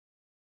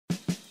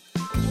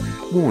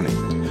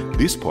Warning: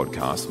 this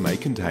podcast may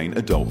contain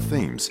adult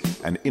themes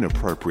and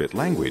inappropriate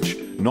language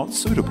not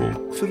suitable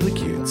for the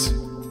kids.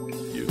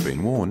 You've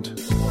been warned.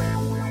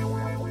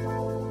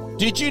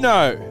 Did you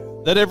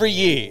know that every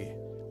year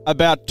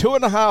about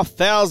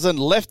 2,500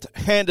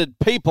 left-handed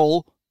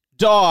people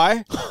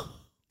die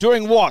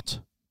doing what?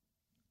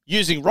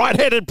 Using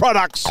right-handed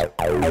products.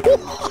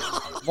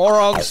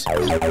 Morons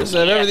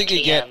deserve everything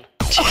you get.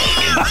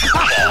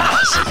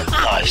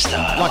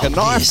 Lifestyle. Like a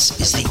knife.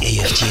 This is the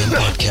EFTM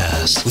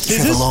podcast with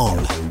Trevor Long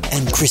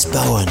and Chris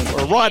Bowen.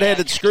 Or a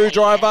right-handed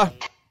screwdriver.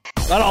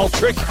 That old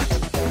trick.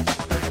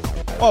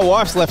 My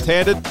wife's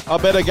left-handed. I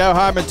better go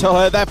home and tell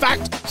her that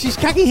fact. She's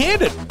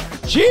khaki-handed.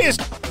 She is.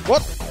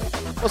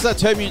 What's that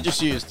term you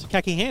just used?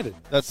 Khaki-handed.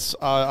 That's,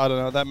 I don't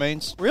know what that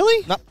means.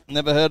 Really? No,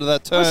 never heard of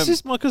that term.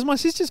 Because my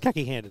sister's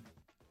khaki-handed.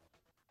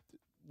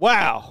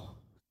 Wow.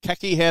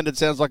 Khaki-handed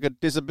sounds like a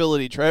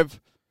disability, Trev.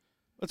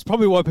 That's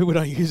probably why people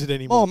don't use it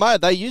anymore. Oh, mate,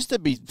 they used to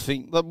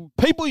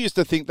people used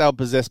to think they were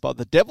possessed by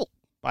the devil,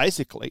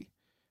 basically.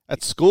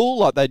 At school,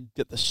 like they'd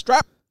get the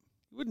strap.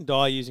 You wouldn't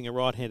die using a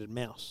right-handed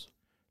mouse.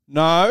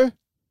 No.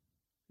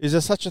 Is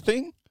there such a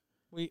thing?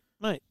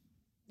 Mate,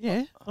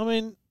 yeah. I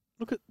mean,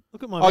 look at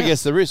my I mouse.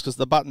 guess there is, because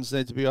the buttons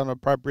need to be on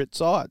appropriate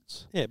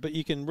sides. Yeah, but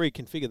you can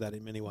reconfigure that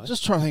in many ways.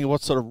 Just trying to think of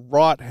what sort of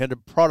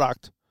right-handed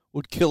product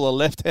would kill a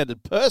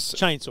left-handed person.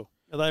 Chainsaw.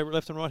 Are they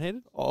left and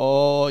right-handed?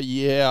 Oh,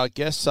 yeah, I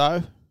guess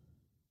so.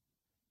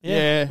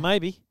 Yeah.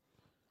 Maybe.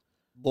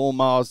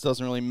 Lawnmowers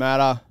doesn't really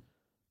matter.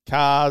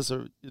 Cars,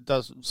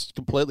 it's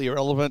completely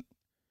irrelevant.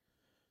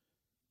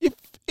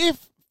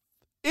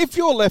 If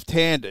you're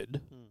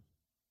left-handed,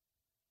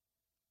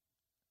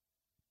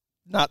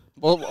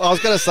 well, I was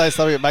going to say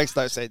something that makes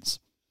no sense.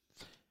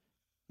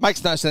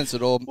 Makes no sense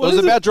at all. What it was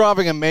is about it?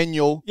 driving a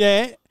manual.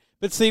 Yeah,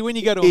 but see, when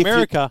you go to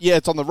America,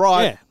 it's on the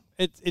right.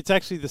 yeah, it's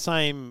actually the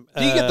same.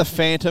 Do you get the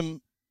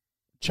phantom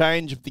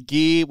change of the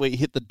gear where you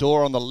hit the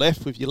door on the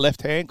left with your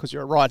left hand because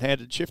you're a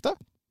right-handed shifter?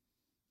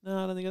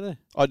 No, I don't think I do.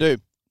 I do.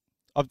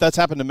 That's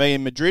happened to me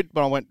in Madrid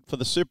when I went for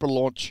the super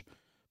launch.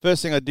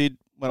 First thing I did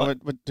when I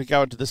went to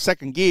go into the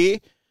second gear,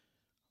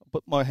 I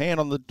put my hand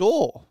on the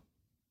door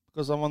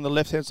because I'm on the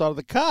left-hand side of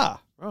the car.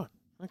 Right.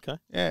 Okay.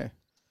 Yeah.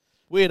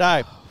 Weird,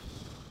 eh?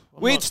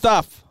 Weird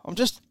stuff. I'm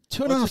just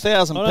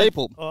 2,500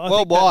 people I think that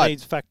worldwide.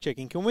 needs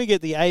fact-checking. Can we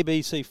get the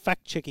ABC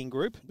fact-checking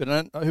group? Who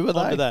are Onto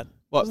they? that.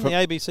 What, Doesn't the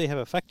ABC have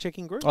a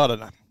fact-checking group? I don't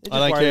know. They're I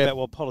just don't worried care. about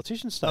what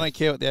politicians say. I don't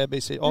care what the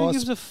ABC... Who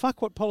gives a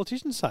fuck what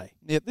politicians say?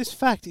 Yep. This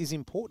fact is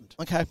important.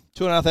 Okay,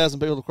 2,500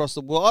 people across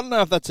the world. I don't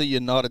know if that's a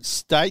United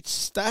States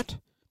stat,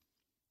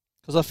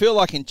 because I feel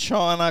like in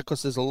China,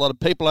 because there's a lot of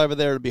people over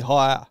there, it'd be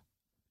higher.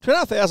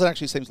 2,500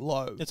 actually seems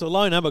low. It's a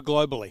low number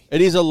globally.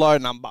 It is a low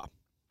number.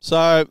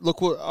 So, look,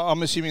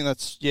 I'm assuming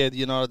that's, the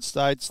United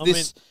States.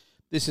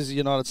 This is a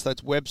United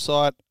States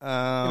website.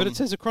 Yeah, but it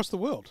says across the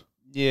world.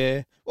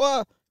 Yeah.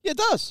 Well, yeah, it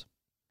does.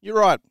 You're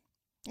right.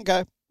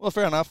 Okay. Well,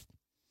 fair enough.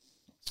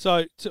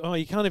 So,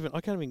 I can't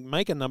even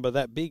make a number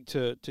that big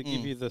to give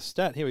you the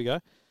stat. Here we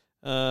go.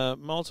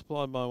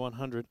 Multiplied by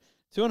 100.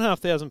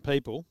 2,500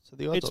 people. So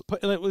the odds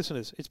listen to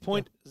this. It's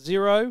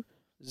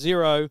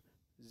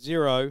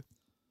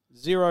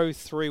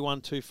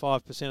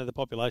 0.0000312.5% of the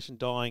population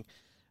dying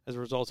as a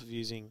result of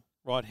using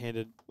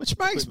right-handed. Which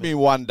makes equipment. me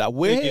wonder,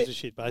 Who gives a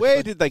shit, basically?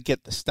 where did they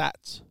get the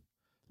stats?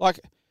 Like,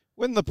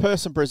 when the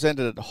person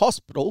presented at the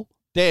hospital,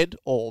 dead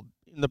or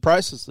in the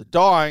process of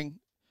dying,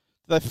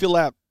 they fill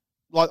out,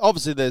 like,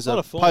 obviously there's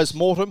a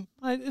post-mortem.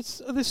 Mate, there's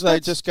So they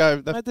stats. just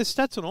go... Mate, there's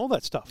stats on all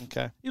that stuff.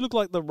 Okay. You look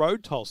like the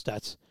road toll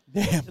stats.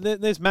 Yeah. And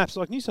there's maps.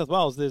 Like New South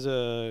Wales, there's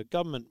a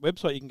government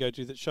website you can go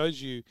to that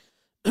shows you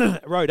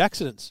road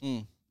accidents,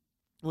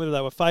 whether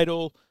they were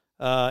fatal,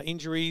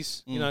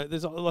 injuries. You know,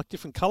 there's like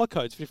different colour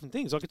codes for different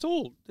things. Like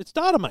it's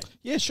data, mate.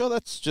 Yeah, sure,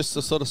 that's just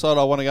the sort of site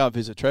I want to go and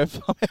visit, Trev.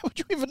 How would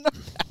you even know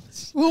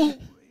that? Well,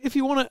 if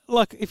you want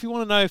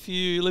to know if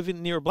you live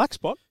near a black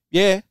spot,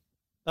 Yeah,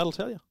 that'll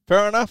tell you.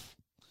 fair enough.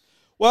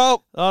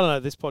 Well, I don't know.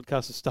 This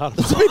podcast has started.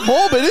 it's a bit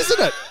morbid, isn't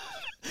it?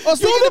 I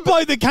was You're thinking the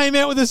bloke that came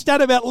out with a stat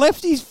about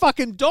lefties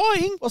fucking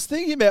dying. I was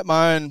thinking about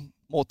my own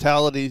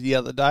mortality the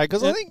other day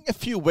because I Yeah. think a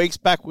few weeks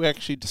back we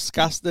actually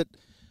discussed it.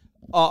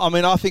 I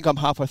mean, I think I'm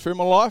halfway through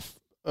my life,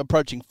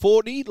 approaching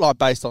 40, like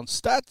based on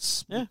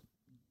stats. Yeah.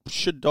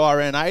 Should die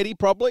around 80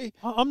 probably.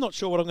 I'm not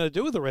sure what I'm going to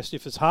do with the rest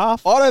if it's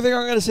half. I don't think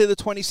I'm going to see the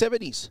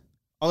 2070s.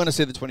 I'm going to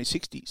see the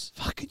 2060s.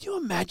 Fuck, could you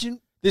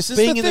imagine This is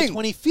being the in thing. the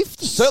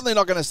 2050s? Certainly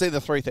not going to see the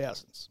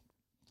 3000s.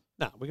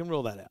 No, we can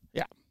rule that out.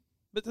 Yeah.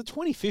 But the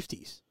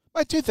 2050s.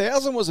 Mate,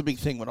 2000 was a big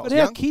thing when I was But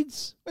our young.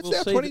 kids It's will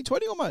now see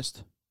 2020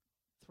 almost.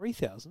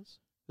 3000s.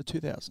 The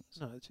 2000s.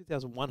 No, the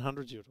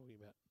 2100s you're talking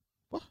about.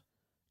 What?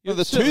 Yeah, No,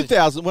 the certainly-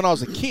 2000, when I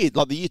was a kid,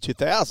 like the year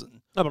 2000.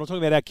 No, but I'm talking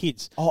about our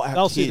kids. Oh, our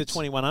They'll see the kids.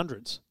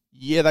 2100s.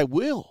 Yeah, they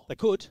will. They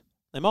could.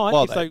 They might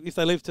Well, if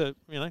they live to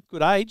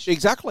good age.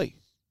 Exactly.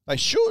 They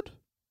should.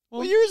 Well,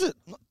 What year is it?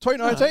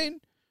 2019?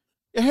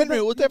 Yeah,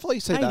 Henry will definitely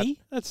see 80.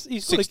 That's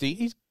he's 60.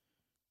 He's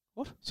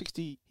what?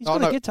 60. He's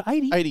going to get to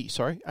 80. 80,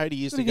 sorry. 80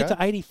 years He's going to to go. get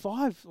to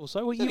 85 or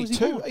so. What year was he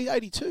 82. born?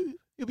 82.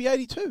 He'll be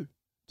 82.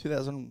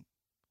 2000.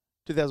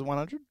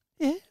 2,100?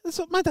 Yeah,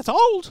 mate, that's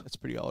old. That's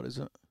pretty old,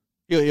 isn't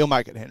it? He'll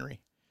make it, Henry.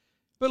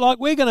 But like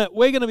we're gonna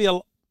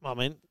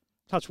be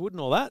touch wood and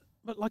all that,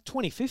 but like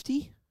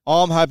 2050,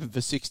 I'm hoping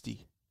for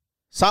 60.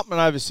 Something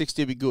over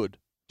 60 would be good.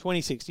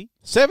 2060.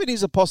 70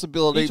 is a Are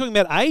possibility. you talking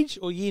about age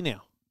or year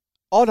now?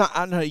 Oh,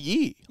 no,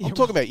 year. I'm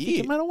talking about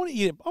year. Mate, I want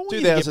you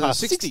to get past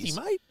 60,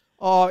 mate.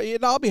 Oh, yeah,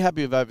 no, I'll be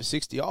happy with over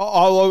 60.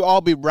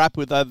 I'll be wrapped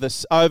with over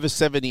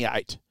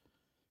 78.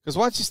 Because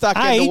once you start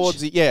getting towards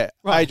the,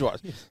 Right.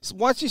 age-wise. So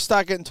once you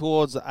start getting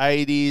towards the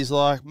 80s,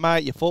 like,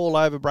 mate, you fall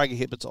over, break a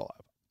hip, it's all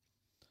over.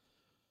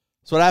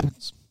 That's what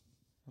happens,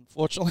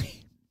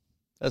 unfortunately,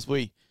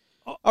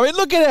 I mean,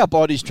 look at our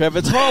bodies, Trevor.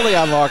 It's highly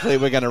unlikely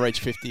we're going to reach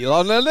 50.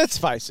 Let's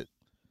face it.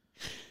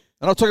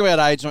 And I'm talking about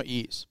age, not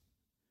years.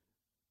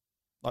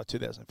 Like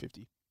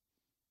 2050.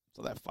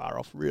 Not that far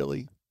off,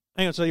 really.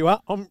 Hang on, so you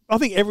are. I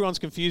think everyone's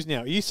confused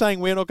now. Are you saying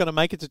we're not going to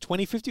make it to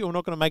 2050 or we're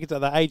not going to make it to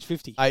the age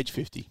 50? Age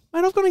 50.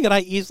 Mate, I've only got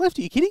 8 years left.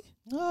 Are you kidding?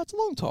 No, it's a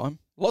long time.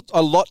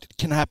 A lot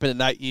can happen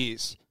in 8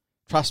 years.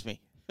 Trust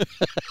me.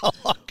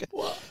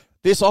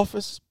 This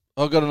office,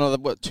 I've got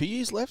another, 2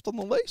 years left on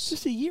the lease?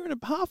 Just a year and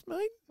a half,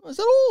 mate. Is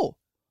that all?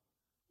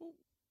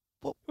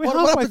 What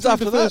Halfway happens through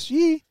after the that? first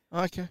year.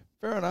 Okay,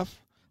 fair enough.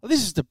 Well,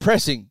 this is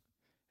depressing.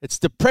 It's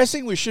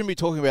depressing. We shouldn't be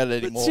talking about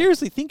it anymore. But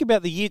seriously, think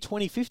about the year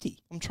 2050.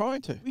 I'm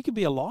trying to. We could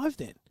be alive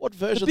then. What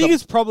version The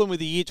biggest problem with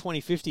the year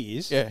 2050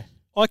 is Yeah.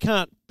 I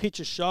can't pitch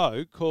a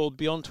show called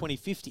Beyond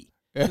 2050.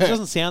 Yeah. It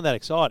doesn't sound that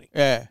exciting.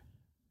 Yeah.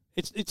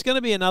 It's going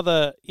to be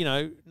another,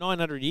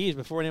 900 years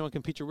before anyone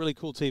can pitch a really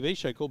cool TV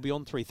show called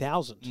Beyond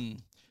 3000. Do you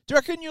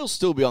reckon you'll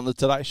still be on the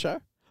Today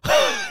Show?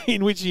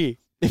 In which year?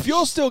 If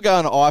you're still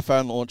going to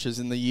iPhone launches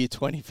in the year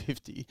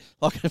 2050,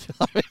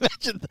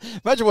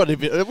 imagine what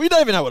we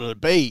don't even know what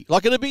it'd be.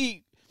 Like, it'd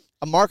be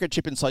a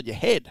microchip inside your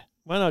head.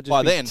 Why not just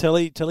By be then.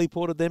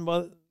 teleported then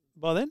by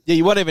then? Yeah,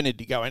 you won't even need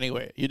to go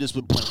anywhere. You just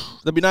would.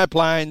 There'd be no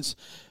planes,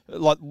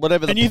 like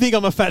whatever. And you think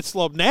I'm a fat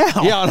slob now?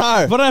 Yeah, I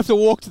know. But I have to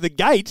walk to the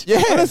gate.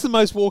 Yeah. Well, that's the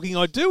most walking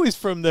I do is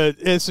from the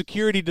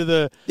security to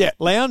the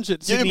lounge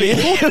at You'd Sydney be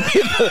Airport.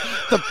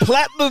 the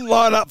platinum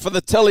lineup for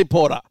the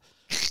teleporter.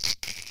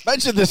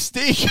 Imagine the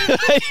stick.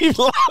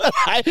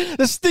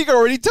 The stick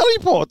already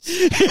teleports.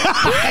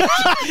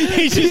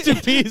 He just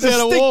appears The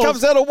out of stick walls.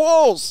 comes out of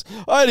walls.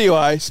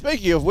 Anyway,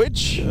 speaking of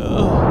which.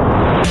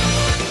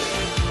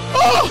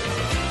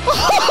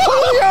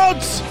 The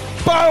odds!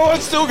 Bowen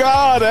still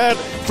got it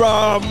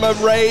from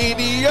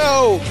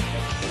radio.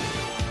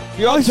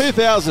 Beyond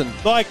 2000.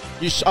 Like,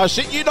 I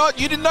shit you not.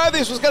 You didn't know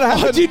this was going to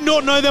happen. I did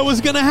not know that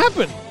was going to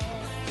happen.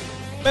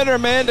 Better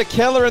Amanda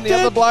Keller and the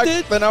other bloke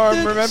that no one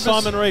remembers.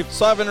 Simon Reeves.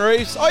 Simon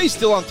Reeves. Oh, he's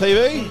still on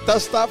TV.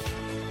 Does stuff.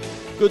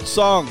 Good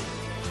song.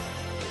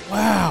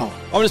 Wow.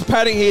 I'm just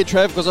patting here,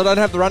 Trev, because I don't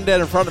have the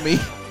rundown in front of me.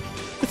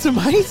 It's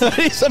amazing.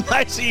 It's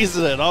amazing,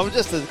 isn't it? I'm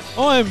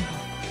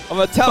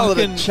a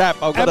talented fucking chap.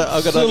 I've got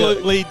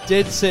absolutely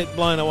dead set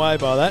blown away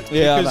by that.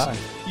 Yeah, I because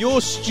know.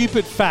 your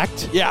stupid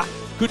fact Yeah,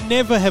 could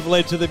never have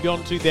led to the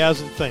Beyond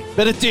 2000 thing.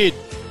 but it did.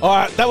 All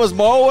right, that was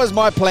always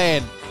my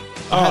plan.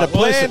 I All had a right,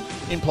 well, plan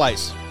listen. in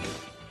place.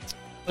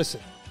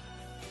 Listen.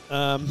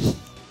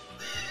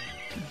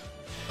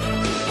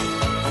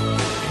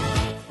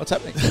 What's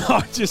happening?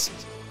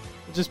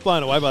 I'm just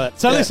blown away by that.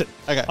 So Yeah, listen,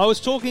 okay. I was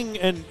talking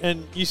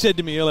and you said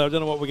to me earlier, I don't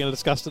know what we're going to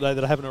discuss today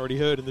that I haven't already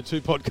heard in the 2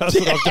 podcasts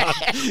that I've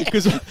done.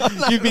 Because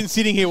you've been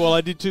sitting here while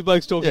I did 2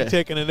 Blokes Talking Yeah.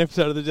 Tech and an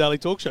episode of the Daily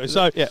Talk Show.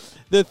 So Yeah.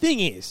 the thing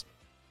is,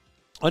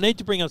 I need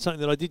to bring up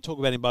something that I did talk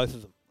about in both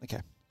of them.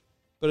 Okay.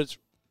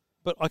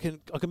 But I can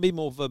be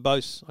more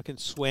verbose. I can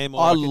swear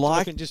more. I I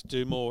like can just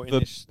do more in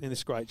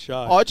this great show.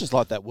 I just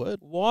like that word.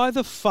 Why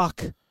the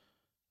fuck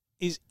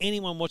is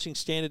anyone watching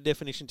standard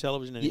definition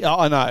television anymore? Yeah,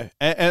 I know.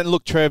 And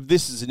look, Trev,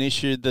 this is an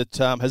issue that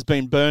has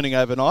been burning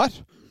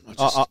overnight.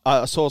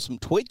 I saw some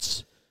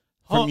tweets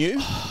from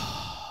you.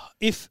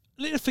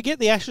 Forget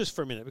the Ashes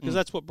for a minute because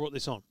that's what brought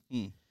this on.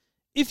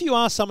 If you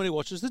are someone who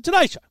watches the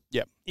Today Show,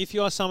 Yep. if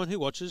you are someone who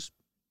watches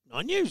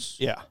 9 News,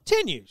 Yeah.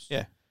 10 News,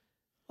 Yeah.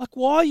 like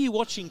why are you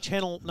watching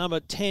channel number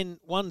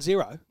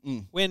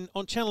 1010 when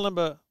on channel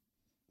number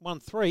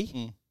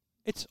 13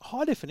 it's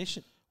high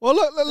definition? Well,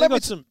 look,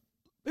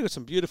 We've got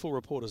some beautiful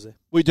reporters there.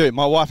 we do,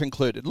 my wife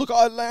included. Look,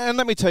 and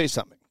let me tell you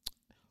something.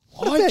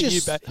 What about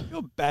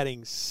you're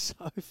batting so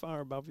far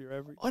above your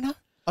average. I know.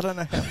 I don't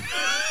know how.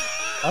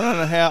 I don't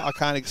know how. I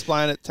can't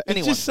explain it to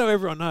anyone. Just so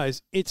everyone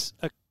knows, it's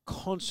a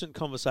constant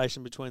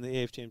conversation between the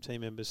EFTM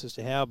team members as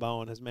to how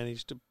Bowen has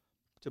managed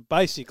to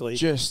basically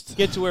Just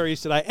get to where he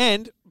is today.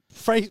 And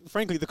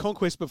frankly, the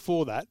conquest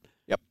before that,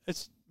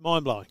 it's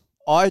mind-blowing.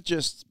 I'm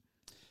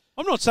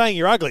not saying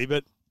you're ugly,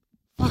 but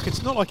fuck,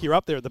 it's not like you're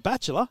up there at The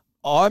Bachelor.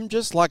 I'm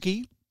just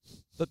lucky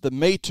that the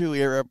Me Too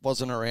era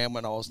wasn't around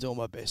when I was doing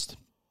my best.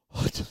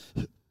 What?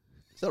 Is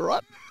that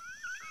right?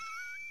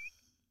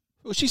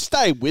 Well, she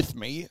stayed with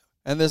me,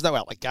 and there's no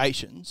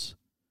allegations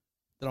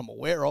that I'm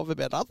aware of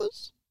about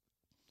others.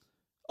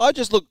 I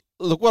just look.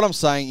 What I'm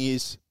saying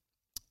is,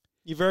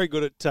 You're very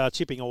good at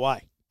chipping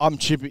away. I'm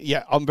chipping.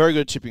 Yeah, I'm very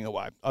good at chipping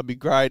away. I'd be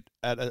great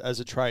as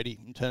a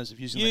tradie in terms of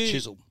using the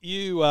chisel.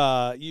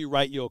 You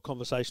rate your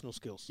conversational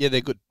skills. Yeah, they're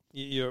good.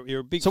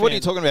 You're a big. So what are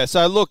you talking about?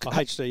 So look,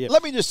 HD. Yeah.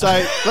 let me just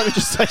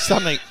say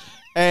something.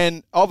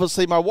 And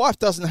obviously, my wife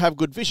doesn't have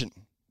good vision.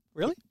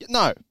 Really?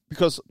 No,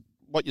 because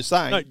what you're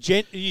saying. No,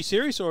 are you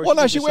serious or? Well,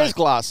 no, she wears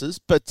glasses,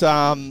 but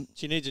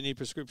she needs a new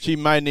prescription. She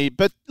may need,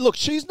 but look,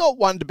 she's not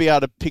one to be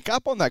able to pick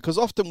up on that because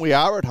often we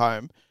are at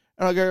home,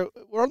 and I go,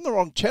 we're on the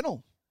wrong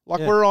channel.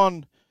 Like we're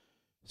on.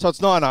 So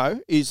it's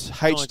 90 is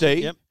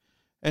HD, yep.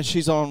 And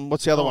she's on,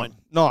 what's the other one?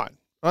 9. And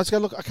I just go,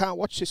 look, I can't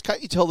watch this.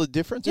 Can't you tell the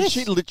difference? Yes. And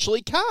she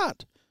literally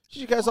can't.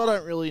 She goes, I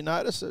don't really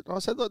notice it. And I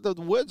said, look, the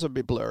words are a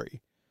bit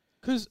blurry.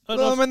 Because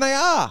I mean, they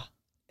are.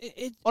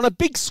 On a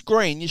big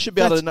screen, you should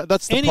be able to know.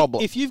 That's the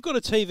problem. If you've got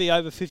a TV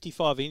over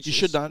 55 inches, you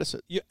should notice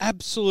it. You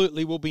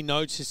absolutely will be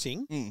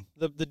noticing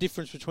the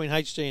difference between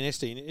HD and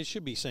SD. And it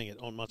should be seeing it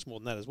on much more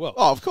than that as well.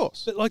 Oh, of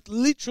course. But like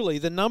literally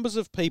the numbers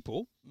of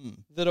people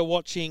that are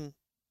watching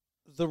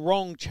the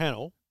wrong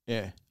channel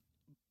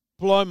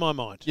blow my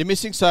mind. You're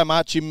missing so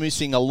much. You're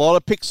missing a lot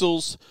of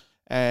pixels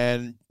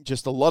and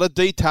just a lot of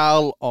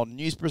detail on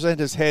news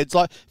presenters' heads.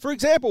 Like, for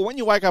example, when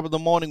you wake up in the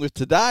morning with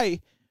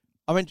Today,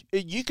 I mean,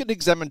 you can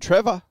examine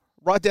Trevor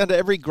right down to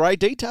every grey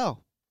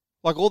detail.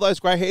 Like all those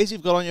grey hairs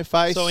you've got on your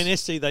face. So in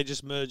SD, they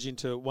just merge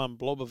into one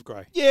blob of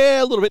grey?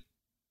 Yeah, a little bit.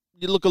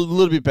 You look a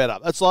little bit better.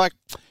 That's like,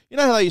 you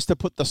know how they used to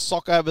put the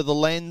sock over the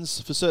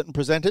lens for certain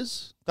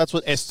presenters? That's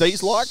what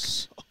SD's like.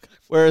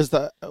 Whereas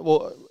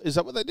is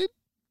that what they did?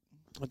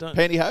 I don't.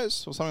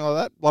 Pantyhose or something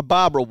like that? Like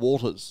Barbara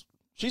Walters.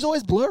 She's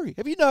always blurry.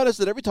 Have you noticed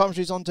that every time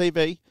she's on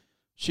TV,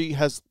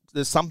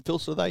 there's some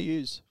filter they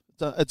use?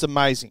 It's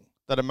amazing.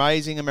 That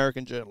amazing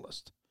American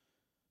journalist.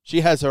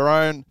 She has her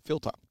own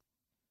filter.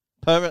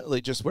 Permanently,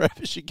 just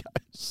wherever she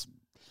goes.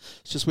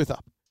 It's just with her.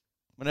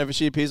 Whenever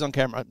she appears on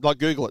camera. Like,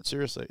 Google it,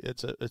 seriously.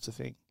 It's a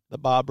thing. The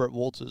Barbara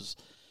Walters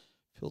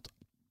filter.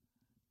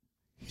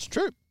 It's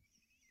true.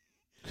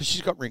 Because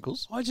she's got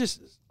wrinkles.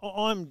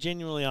 I'm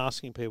genuinely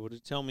asking people to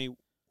tell me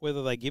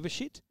whether they give a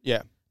shit.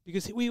 Yeah.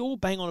 Because we all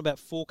bang on about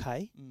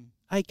 4K,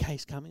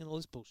 8K's coming and all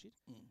this bullshit.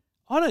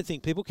 I don't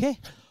think people care.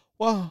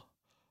 Well,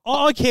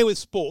 I care with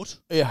sport.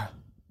 Yeah.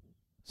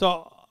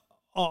 So,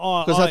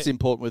 because that's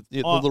important with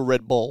the little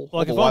red ball.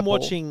 Like if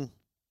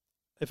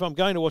I'm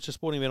going to watch a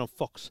sporting event on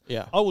Fox,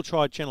 I will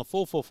try channel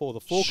 444, the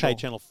 4K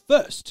channel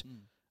first.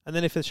 And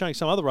then if they're showing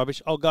some other rubbish,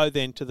 I'll go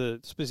then to the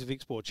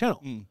specific sport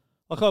channel.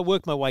 Like I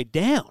work my way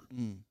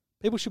down.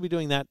 People should be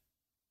doing that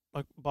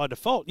like by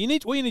default.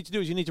 What you need to do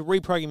is you need to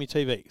reprogram your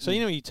TV. So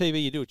you know your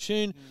TV, you do a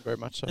tune. Very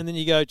much so. And then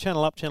you go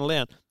channel up, channel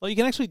down. Like you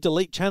can actually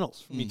delete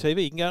channels from your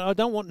TV. You can go, I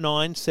don't want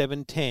 9,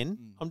 7,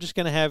 10. I'm just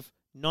going to have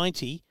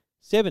 90,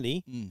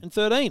 70, and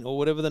 13, or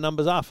whatever the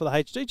numbers are for the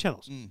HD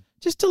channels.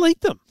 Just delete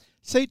them.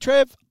 See,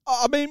 Trev,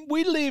 I mean,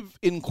 we live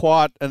in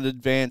quite an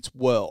advanced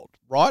world,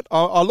 right?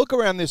 I look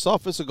around this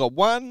office, I've got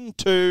 1,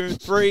 2,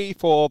 3,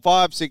 4,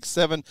 5, 6,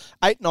 7,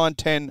 8, 9,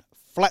 10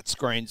 flat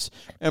screens,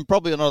 and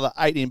probably another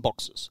 8 in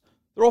boxes.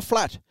 They're all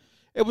flat.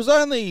 It was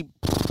only,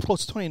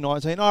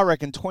 2019, I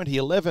reckon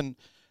 2011,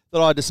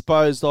 that I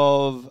disposed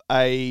of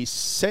a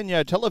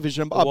Sanyo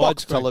television, a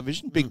box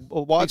television, big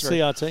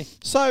widescreen.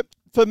 CRT. So,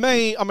 for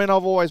me, I mean,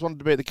 I've always wanted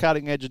to be at the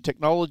cutting edge of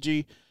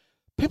technology.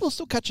 People are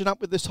still catching up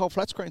with this whole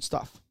flat screen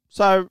stuff.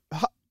 So,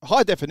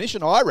 high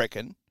definition, I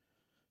reckon,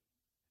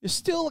 is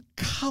still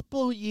a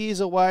couple of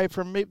years away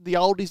from the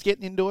oldies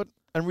getting into it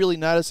and really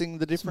noticing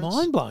the difference. It's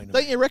mind-blowing.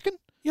 Don't you reckon?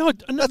 Yeah,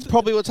 that's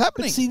probably what's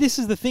happening. But see, this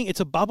is the thing.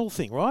 It's a bubble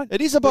thing, right? It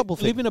is a bubble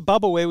thing. We live in a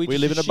bubble where we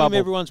live in a assume bubble.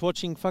 Everyone's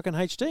watching fucking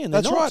HD, and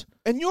they're that's not. Right.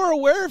 And you're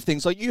aware of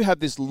things. Like you have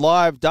this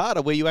live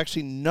data where you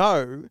actually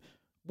know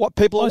what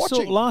people are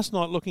watching. I saw last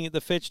night looking at the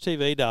Fetch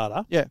TV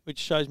data, which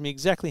shows me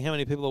exactly how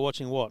many people are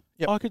watching what.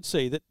 Yep. I could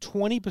see that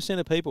 20%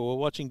 of people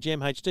were watching Gem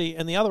HD,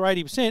 and the other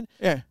 80%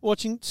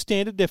 watching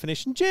standard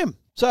definition Gem.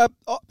 So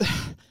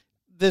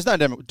there's no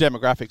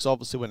demographics,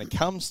 obviously, when it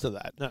comes to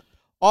that. No.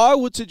 I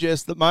would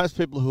suggest that most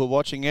people who are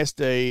watching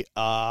SD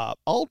are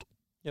older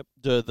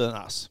than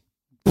us,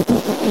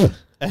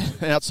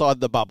 outside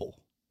the bubble.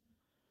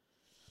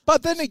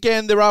 But then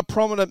again, there are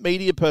prominent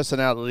media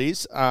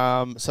personalities,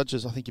 such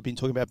as I think you've been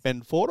talking about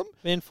Ben Fordham.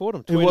 Ben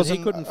Fordham, who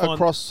wasn't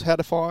across how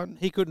to find.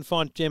 He couldn't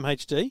find Gem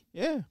HD.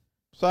 Yeah.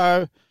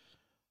 So,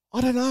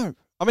 I don't know.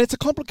 I mean, it's a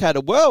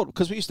complicated world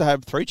because we used to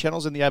have 3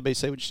 channels in the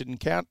ABC, which didn't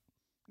count.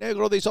 Now you've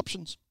got all these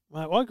options.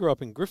 Mate, I grew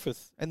up in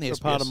Griffith and the for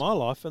part of my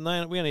life, and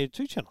we only had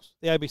 2 channels,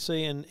 the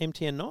ABC and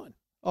MTN 9.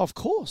 Of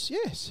course,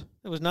 yes.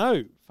 There was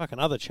no fucking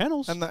other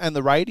channels. And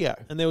the radio.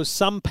 And there was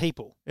some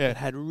people that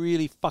had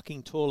really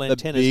fucking tall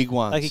antennas. The big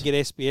ones. They could get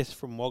SBS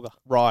from Wagga.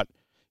 Right.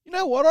 You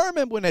know what? I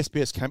remember when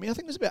SBS came in. I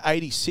think it was about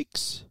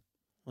 86.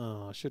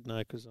 Oh, I should know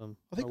because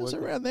I think it was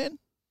around then.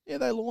 Yeah,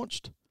 they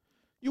launched.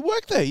 You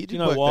worked there. You did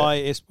know work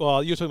why? there.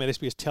 Well, you're talking about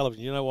SBS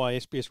television. You know why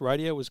SBS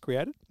radio was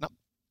created? No.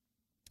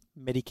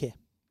 Medicare.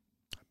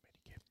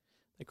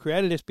 They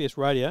created SBS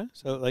radio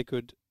so that they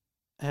could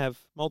have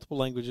multiple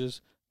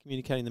languages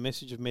communicating the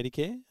message of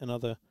Medicare and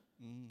other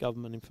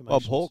government information.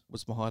 Bob Hawke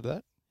was behind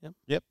that. Yep.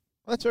 Well,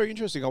 that's very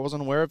interesting. I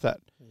wasn't aware of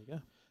that. There you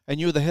go. And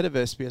you were the head of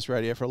SBS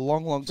Radio for a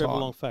long, long Trevor time.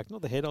 Long fact.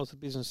 Not the head, I was the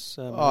business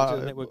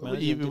manager, network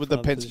manager. With the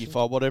Penske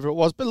file, whatever it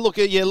was. But look,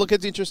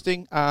 it's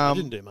interesting. I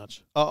didn't do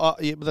much.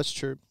 Yeah, but that's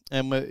true.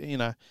 And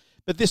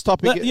but this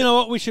topic, you know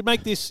what? We should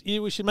make this.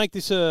 We should make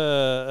this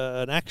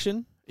an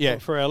action. Yeah.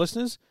 For our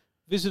listeners,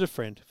 visit a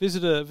friend,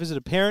 visit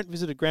a parent,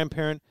 visit a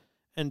grandparent,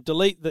 and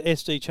delete the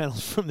SD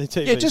channels from their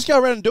TV. Yeah, just go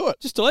around and do it.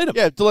 Just delete them.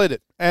 Yeah, delete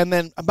it, and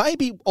then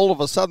maybe all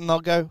of a sudden they'll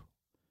go,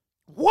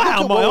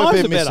 "Wow, my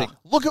eyes are better.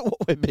 Look at what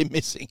we've been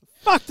missing."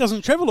 Fuck,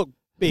 doesn't Trevor look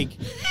big?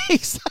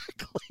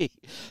 Exactly.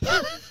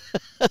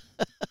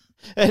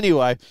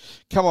 Anyway,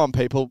 come on,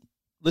 people,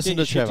 listen Get to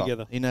your shit Trevor.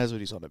 together. He knows what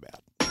he's on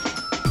about.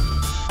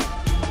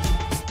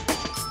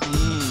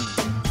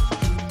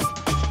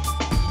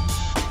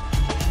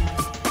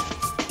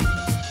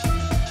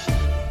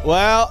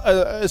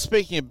 Well,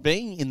 speaking of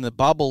being in the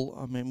bubble,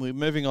 I mean, we're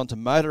moving on to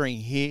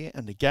motoring here,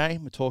 and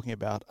again, we're talking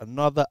about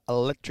another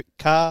electric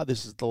car.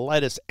 This is the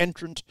latest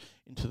entrant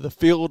into the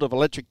field of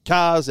electric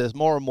cars. There's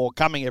more and more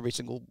coming every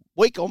single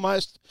week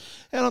almost,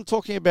 and I'm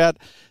talking about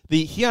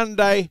the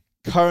Hyundai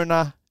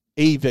Kona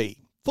EV.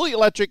 Fully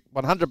electric,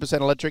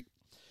 100% electric.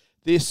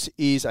 This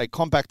is a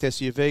compact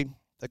SUV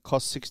that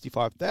costs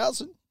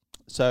 $65,000,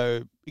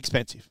 so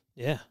expensive.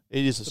 Yeah.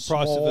 It is The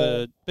price of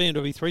a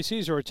BMW 3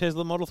 Series or a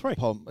Tesla Model 3.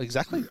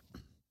 Exactly.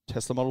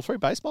 Tesla Model 3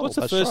 base model. What's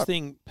the That's first right.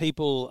 thing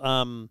people,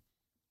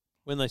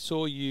 when they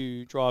saw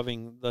you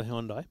driving the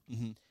Hyundai,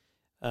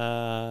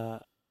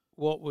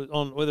 what was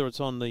on, whether it's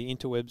on the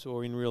interwebs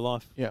or in real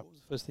life, Yeah. what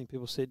was the first thing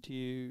people said to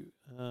you,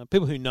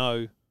 people who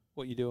know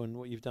what you do and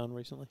what you've done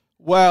recently?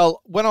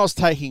 Well, when I was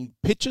taking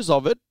pictures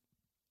of it,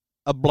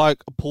 a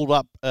bloke pulled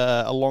up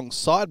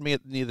alongside me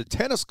near the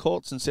tennis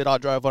courts and said, I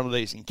drove one of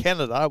these in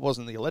Canada. It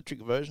wasn't the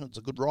electric version. It's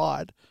a good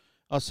ride.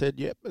 I said,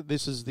 yep,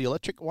 this is the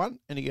electric one.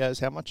 And he goes,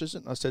 how much is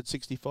it? And I said,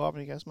 65.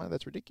 And he goes, mate,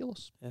 that's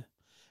ridiculous. Yeah.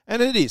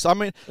 And it is. I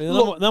mean, The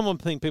number one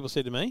thing people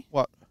said to me,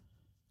 what?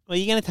 are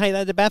you going to take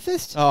that to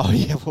Bathurst? Oh,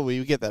 yeah, well,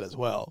 we get that as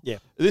well. Yeah.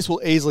 This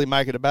will easily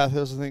make it a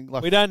Bathurst, I think.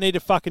 Like, We don't need to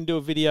fucking do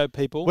a video,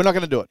 people. we're not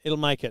going to do it. It'll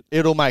make it.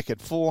 It'll make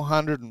it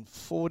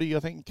 440, I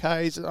think,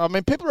 Ks. I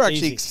mean, people are actually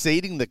Easy.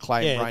 exceeding the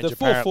claim Yeah, range, the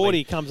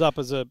 440 apparently. comes up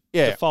as a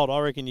Yeah. default. I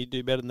reckon you'd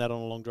do better than that on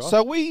a long drive.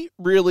 So we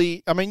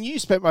really, I mean, you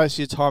spent most of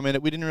your time in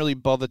it. We didn't really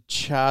bother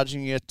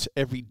charging it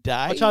every day.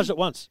 I charged it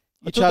once.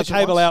 You I took charged the it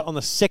cable once? out on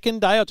the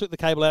second day. I took the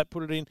cable out,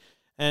 put it in,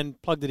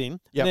 and plugged it in.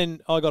 Yep. And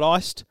then I got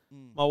iced.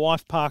 My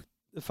wife parked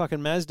the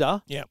fucking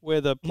Mazda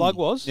where the plug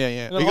was. Yeah,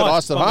 yeah. I You got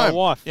iced at by home. my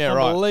wife. Yeah,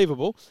 right.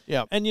 Unbelievable.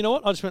 Yeah. And you know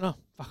what? I just went, oh,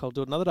 fuck, I'll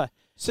do it another day.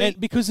 See- and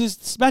because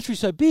this battery's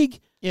so big,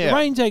 Yeah. the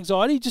range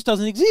anxiety just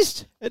doesn't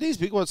exist. It is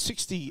big. What,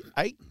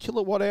 68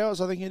 kilowatt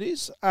hours, I think it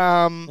is.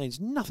 It means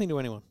nothing to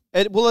anyone.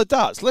 Well, it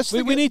does.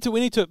 We need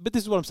to, but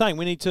this is what I'm saying.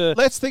 We need to.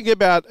 Let's think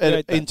about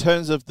it Yeah, in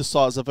terms of the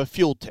size of a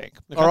fuel tank.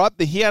 Okay. All right,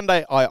 the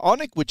Hyundai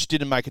Ioniq, which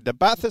didn't make it to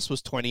Bathurst,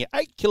 was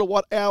 28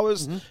 kilowatt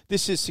hours. Mm-hmm.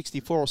 This is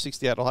 64 or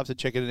 68. I'll have to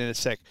check it in a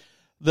sec.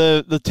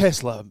 The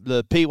Tesla,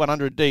 the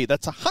P100D,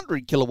 that's a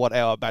 100 kilowatt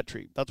hour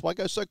battery. That's why it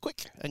goes so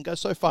quick and goes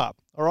so far.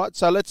 All right,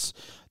 so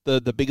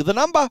the bigger the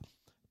number,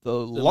 the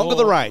longer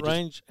the more range.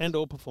 range and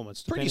or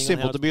performance. Pretty depending on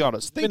simple, how to it's- be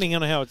honest. Depending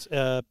on how it's,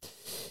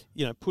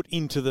 put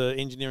into the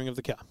engineering of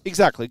the car.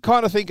 Exactly.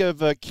 Kind of think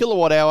of a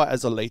kilowatt hour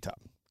as a litre.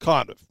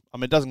 Kind of. I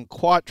mean, it doesn't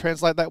quite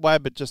translate that way,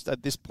 but just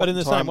at this point But in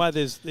the time, same way,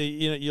 there's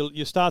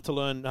you start to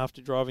learn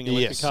after driving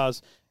electric Yes.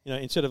 cars.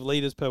 Instead of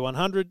litres per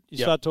 100, you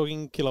Yep. start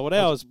talking kilowatt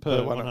hours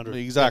per 100.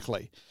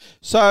 Exactly.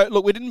 So,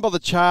 look, we didn't bother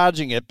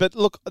charging it, but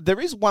look, there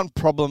is one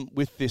problem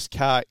with this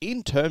car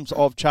in terms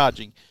of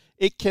charging.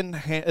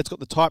 It's got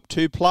the Type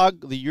 2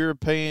 plug, the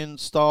European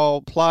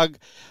style plug.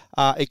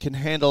 It can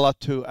handle up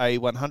to a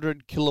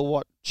 100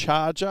 kilowatt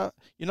charger.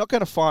 You're not going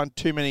to find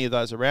too many of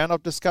those around,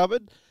 I've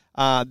discovered.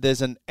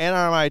 There's an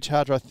NRMA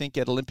charger, I think,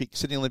 at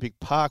Sydney Olympic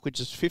Park, which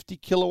is 50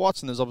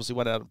 kilowatts, and there's obviously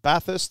one out of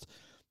Bathurst.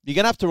 You're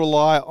going to have to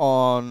rely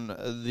on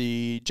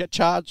the Jet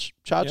Charge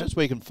chargers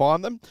where you can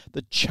find them.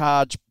 The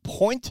Charge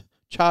Point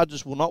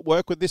chargers will not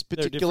work with this They're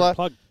a particular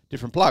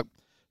different plug.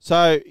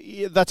 So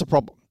that's a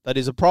problem. That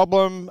is a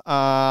problem.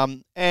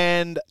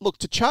 And look,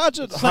 to charge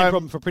it It's the at same home,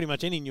 problem for pretty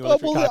much any new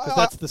electric car, because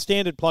that's the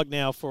standard plug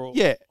now for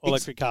Yeah,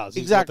 electric cars.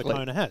 Is exactly. what the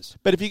Kona has.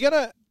 But if you're going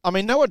to, I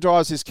mean, no one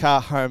drives this car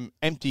home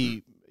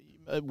empty,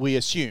 we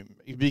assume,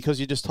 because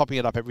you're just topping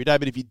it up every day.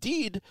 But if you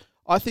did,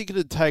 I think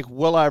it'd take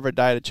well over a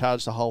day to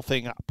charge the whole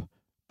thing up,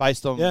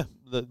 based on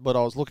what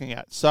I was looking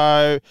at.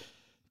 So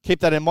keep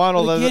that in mind. But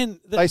Although again,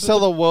 they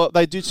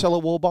do sell a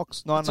wall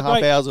box,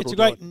 9.5 hours. It's a it'll do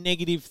great it.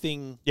 negative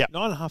thing. Yeah.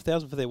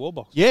 9,500 for their wall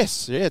box.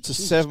 Yes, yeah, it's a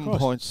Jesus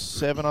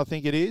 7.7, I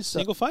think it is.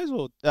 Single phase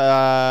or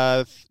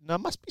No, it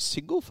must be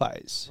single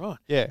phase. right?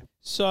 Yeah.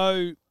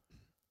 So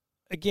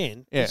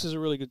again, Yeah. this is a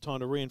really good time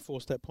to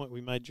reinforce that point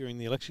we made during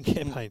the election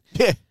campaign.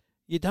 Yeah.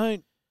 You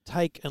don't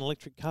take an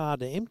electric car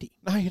to empty.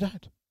 No, you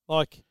don't.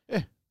 Like,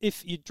 Yeah.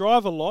 if you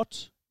drive a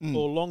lot Mm.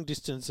 or long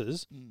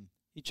distances, Mm.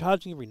 you're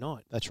charging every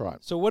night. That's right.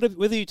 So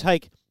whether you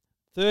take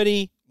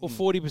 30 or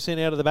 40%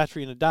 out of the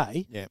battery in a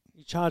day, Yeah.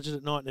 you charge it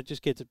at night and it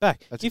just gets it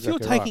back. That's if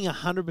exactly you're taking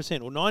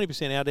 100% or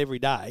 90% out every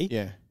day,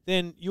 Yeah.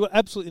 then you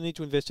absolutely need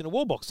to invest in a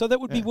wall box. So that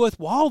would be Yeah.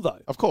 worthwhile, though.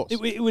 Of course.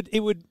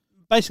 It would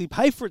basically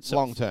pay for itself.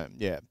 Long term,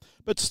 yeah.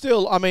 But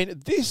still, I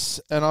mean, this,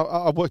 and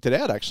I worked it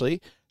out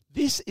actually,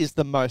 this is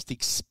the most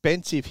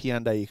expensive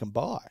Hyundai you can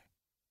buy.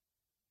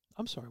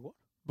 I'm sorry, what?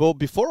 Well,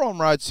 before on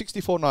road,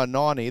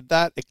 64,990,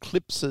 that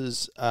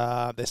eclipses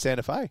their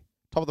Santa Fe,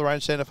 top of the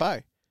range Santa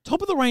Fe.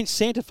 Top of the range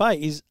Santa Fe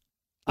is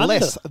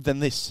Less than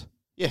this.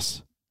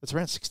 Yes. It's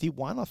around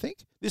 61, I think.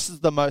 This is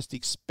the most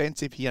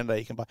expensive Hyundai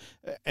you can buy.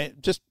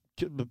 And just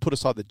put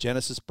aside the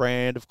Genesis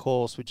brand, of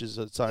course, which is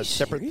its own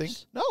separate thing.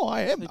 serious? No,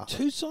 I am. The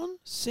Tucson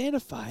Santa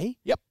Fe.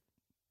 Yep.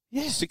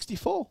 Yeah.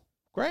 64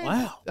 grand.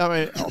 Wow. I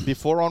mean,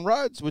 before on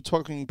roads, we're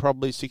talking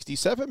probably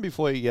 67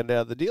 before you get out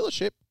of the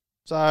dealership.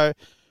 So,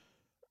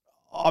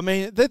 I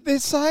mean, they're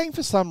saying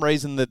for some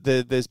reason that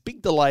there's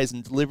big delays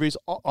in deliveries.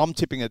 I'm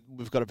tipping it.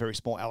 We've got a very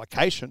small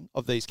allocation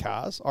of these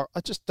cars. I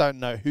just don't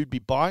know who'd be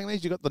buying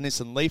these. You've got the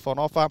Nissan Leaf on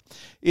offer.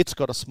 It's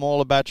got a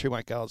smaller battery,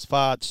 won't go as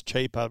far. It's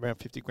cheaper, around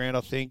 50 grand,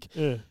 I think.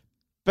 Yeah.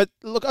 But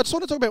look, I just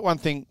want to talk about one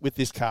thing with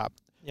this car.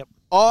 Yep.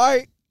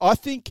 I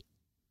think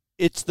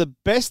it's the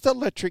best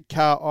electric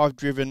car I've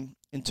driven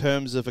in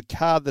terms of a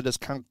car that has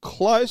come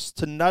close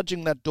to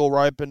nudging that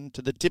door open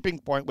to the tipping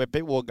point where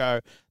people will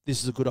go,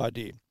 this is a good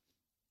idea,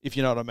 if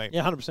you know what I mean.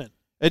 Yeah, 100%.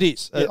 It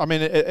is. Yeah. I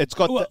mean, it's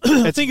got. Well,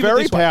 it's think of it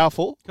very this way.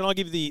 powerful. Can I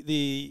give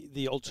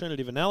the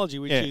alternative analogy,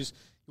 which Yeah. is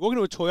you walk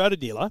into a Toyota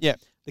dealer. Yeah.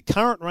 The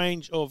current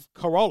range of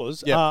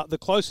Corollas Yeah. are the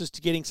closest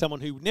to getting someone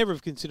who would never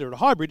have considered a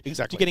hybrid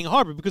Exactly. to getting a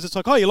hybrid, because it's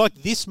like, oh, you like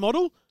this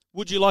model?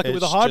 Would you like it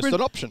with a It's hybrid? just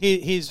an option.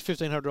 Here's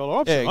 $1,500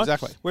 option. Yeah, right?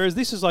 exactly. Whereas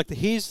this is like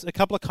here's a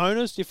couple of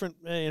Konas, different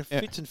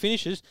fits and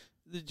finishes.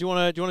 Do you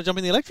want to jump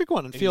in the electric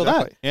one and feel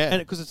Exactly. that? Yeah. And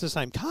because it's the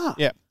same car.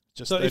 Yeah.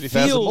 Just So it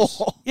 30,000 feels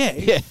more. yeah,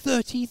 Yeah.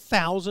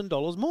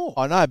 $30,000 more.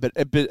 I know, but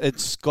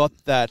it's got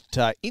that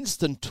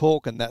instant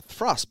torque and that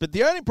thrust. But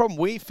the only problem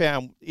we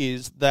found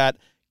is that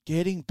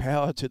getting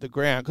power to the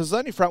ground, because it's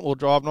only front-wheel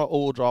drive, not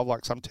all-wheel drive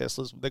like some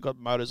Teslas. They've got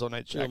motors on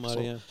each Dual axle.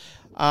 motor,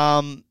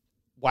 yeah.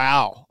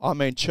 Wow. I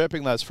mean,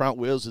 chirping those front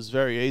wheels is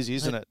very easy,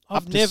 isn't it?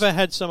 I've Up to never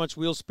had so much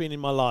wheel spin in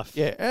my life.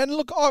 Yeah, and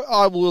look,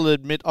 I will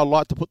admit I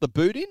like to put the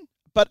boot in,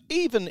 but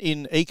even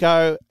in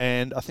Eco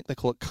and I think they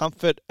call it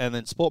Comfort and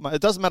then Sport mode,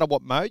 it doesn't matter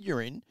what mode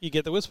you're in. You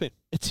get the wheel spin.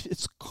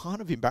 It's kind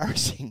of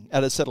embarrassing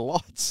at a set of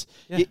lights.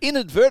 Yeah.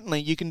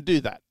 Inadvertently, you can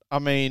do that. I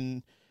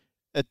mean,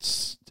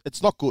 it's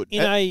not good.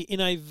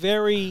 In a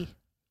very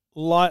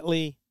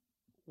lightly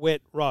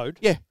wet road.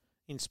 Yeah.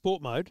 In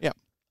sport mode. Yeah.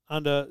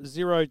 Under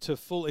 0 to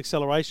full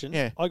acceleration.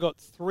 Yeah. I got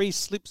 3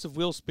 slips of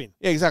wheel spin.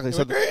 Yeah, exactly.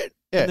 So Yeah.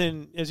 yeah, And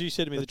then, as you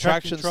said to me, The the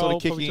traction traction's sort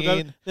of control probably kicking took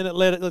over. in. Then it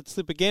let it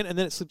slip again, and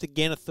then it slipped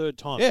again a third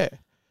time. yeah.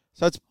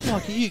 So it's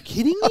Like, are you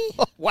kidding me?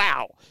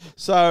 wow.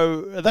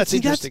 So that's See,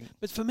 interesting.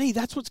 but for me,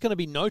 that's what's going to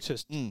be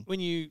noticed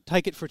when you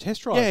take it for a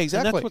test drive. Yeah, And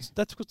exactly.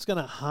 that's what's going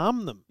to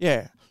harm them.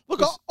 Yeah.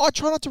 Look, I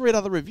try not to read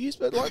other reviews,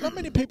 but like not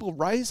many people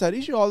raise that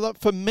issue.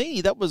 For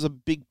me, that was a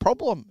big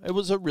problem. It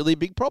was a really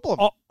big problem.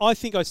 I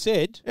think I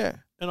said, Yeah.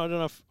 and I don't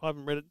know if I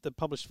haven't read it, the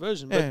published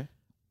version, Yeah.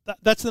 but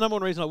that's the number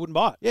one reason I wouldn't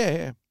buy it.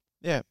 Yeah.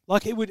 Yeah.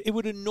 Like it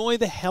would annoy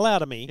the hell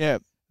out of me Yeah.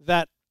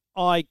 that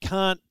I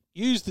can't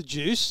use the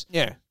juice.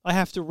 Yeah. I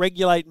have to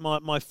regulate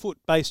my foot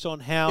based on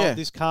how Yeah.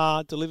 this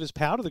car delivers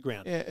power to the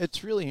ground. Yeah.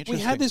 It's really We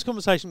interesting. had this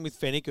conversation with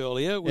Fennick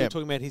earlier. We Yeah. were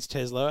talking about his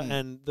Tesla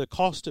and the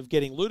cost of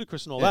getting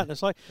ludicrous and all Yeah. that. And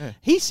it's like, Yeah.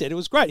 he said it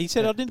was great. He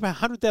said, I didn't pay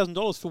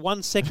 $100,000 for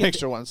 1 second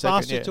Extra 1 second,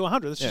 faster yeah. to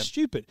 100. That's Yeah. just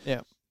stupid.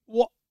 Yeah.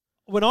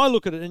 When I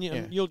look at it, and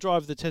Yeah. you'll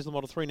drive the Tesla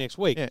Model 3 next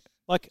week, Yeah.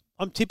 like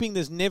I'm tipping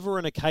there's never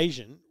an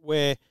occasion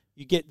where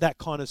you get that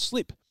kind of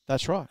slip.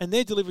 That's right. And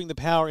they're delivering the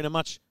power in a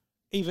much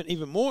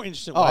even more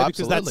interesting Oh, way,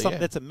 because absolutely, yeah.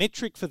 that's a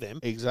metric for them.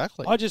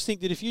 Exactly. I just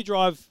think that if you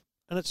drive,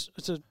 and it's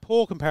a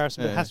poor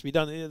comparison, but Yeah. it has to be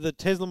done. The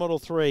Tesla Model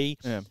 3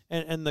 Yeah.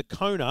 and the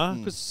Kona,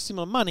 because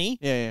similar money.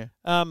 Yeah.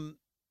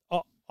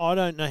 I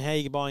don't know how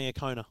you're buying a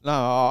Kona. No,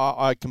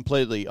 I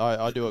completely,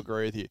 I do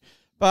agree with you.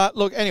 But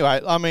look,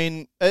 anyway, I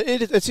mean,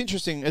 it's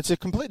interesting. It's a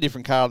completely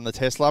different car than the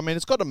Tesla. I mean,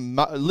 it's got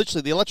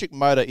literally the electric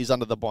motor is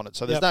under the bonnet,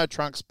 so there's Yep. no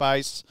trunk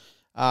space.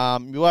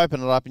 You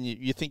open it up and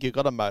you think you've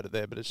got a motor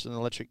there, but it's an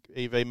electric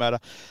EV motor.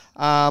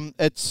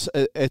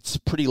 It's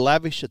pretty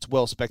lavish. It's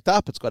well spec'd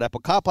up. It's got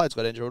Apple CarPlay. It's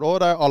got Android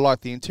Auto. I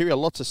like the interior.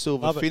 Lots of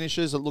silver Love it.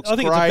 finishes. It looks I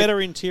think great. it's a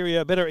better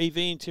interior, better EV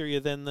interior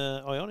than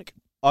the Ioniq.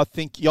 I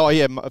think,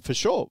 yeah, for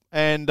sure.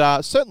 And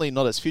certainly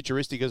not as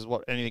futuristic as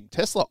what anything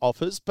Tesla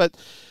offers, but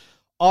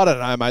I don't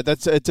know, mate.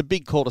 It's a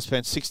big call to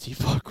spend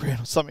 65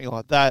 grand or something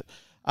like that.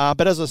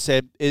 But as I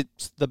said,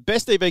 it's the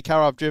best EV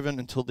car I've driven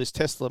until this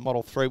Tesla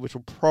Model 3, which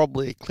will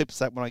probably eclipse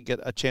that when I get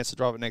a chance to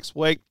drive it next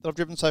week, that I've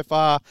driven so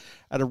far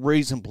at a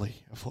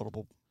reasonably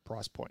affordable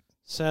price point.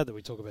 Sad that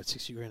we talk about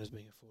 60 grand as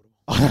being affordable.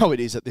 I know it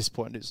is at this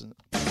point, isn't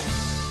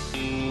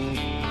it?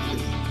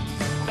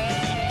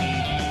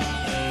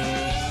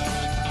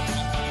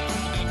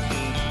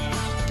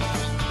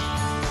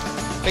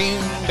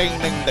 Ding, ding,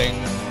 ding,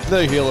 ding.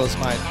 The Healers,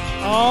 mate.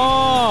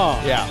 Oh!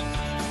 Yeah.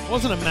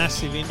 Wasn't a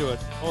massive into it.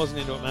 I wasn't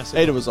into it massively.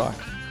 Neither was I.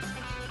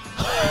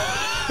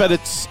 but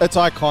it's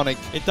iconic.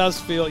 It does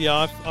feel,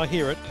 yeah, I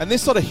hear it. And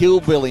this sort of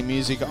hillbilly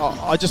music,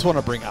 I just want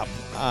to bring up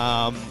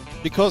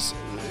because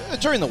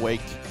during the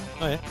week,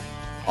 Oh, yeah.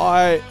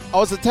 I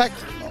was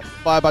attacked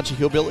by a bunch of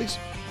hillbillies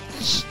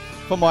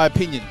for my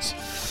opinions.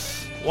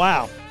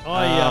 Wow.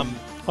 I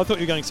thought you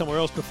were going somewhere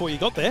else before you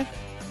got there.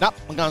 Nope,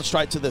 I'm going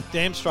straight to the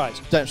Damn straight.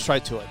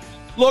 straight to it.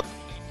 Look,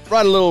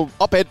 write a little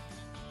op-ed,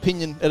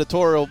 opinion,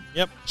 editorial,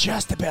 Yep.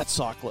 just about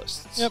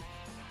cyclists. Yep.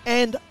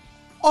 And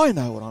I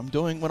know what I'm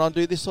doing when I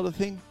do this sort of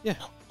thing. Yeah.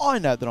 I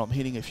know that I'm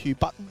hitting a few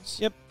buttons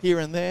Yep. here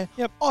and there.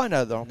 Yep. I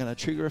know that I'm going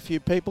to trigger a few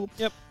people.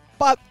 Yep.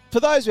 But for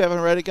those who haven't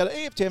already, go to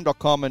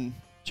EFTM.com and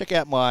check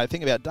out my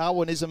thing about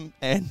Darwinism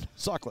and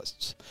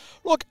cyclists.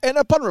 Look, and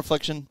upon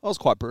reflection, I was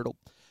quite brutal.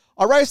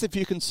 I raised a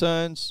few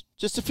concerns,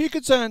 just a few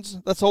concerns,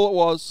 that's all it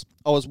was.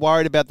 I was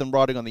worried about them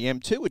riding on the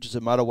M2, which is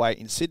a motorway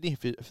in Sydney,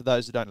 for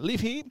those who don't live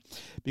here,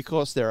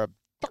 because there are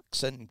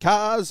trucks and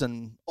cars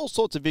and all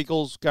sorts of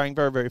vehicles going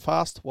very, very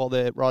fast while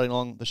they're riding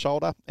along the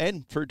shoulder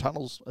and through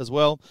tunnels as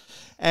well.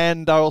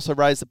 And I also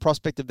raised the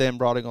prospect of them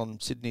riding on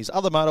Sydney's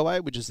other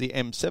motorway, which is the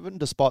M7,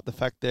 despite the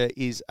fact there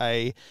is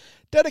a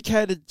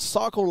dedicated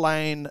cycle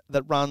lane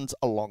that runs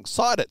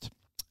alongside it.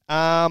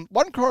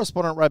 One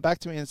correspondent wrote back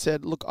to me and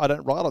said, look, I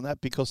don't ride on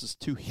that because it's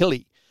too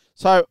hilly.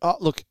 So,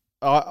 look,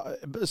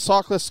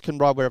 cyclists can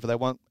ride wherever they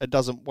want. It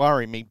doesn't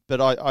worry me,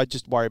 but I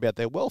just worry about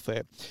their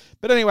welfare.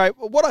 But anyway,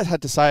 what I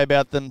had to say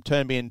about them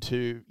turned me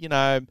into,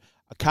 a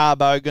car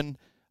bogan.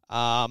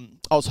 I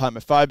was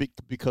homophobic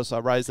because I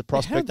raised the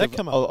prospect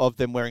of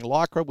them wearing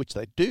Lycra, which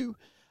they do.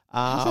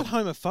 How's that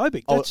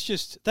homophobic?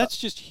 That's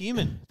just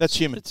human. That's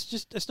human.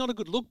 It's not a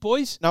good look,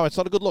 boys. No, it's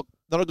not a good look.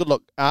 Not a good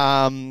look.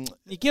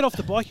 You get off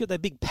the bike, you got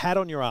that big pad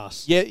on your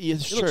ass. Yeah,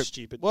 it's true. Looks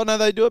stupid. Well, no,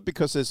 they do it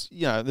because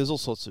there's all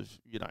sorts of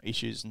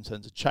issues in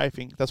terms of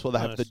chafing. That's why they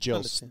have the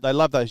gels. They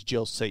love those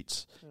gel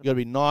seats. You got to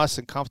be nice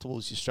and comfortable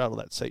as you straddle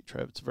that seat,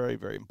 Trev. It's very,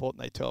 very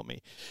important. They tell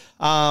me.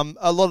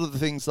 A lot of the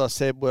things I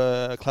said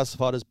were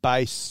classified as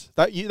base.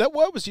 That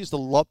word was used a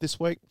lot this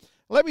week.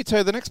 Let me tell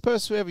you, the next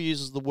person who ever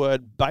uses the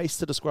word base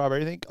to describe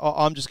anything,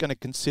 I'm just going to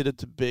consider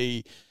to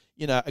be,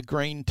 a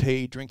green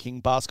tea drinking,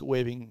 basket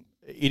weaving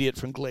idiot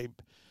from Glebe.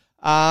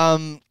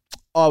 I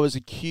was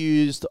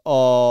accused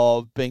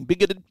of being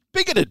bigoted.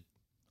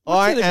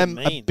 I am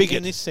a bigot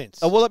in this sense.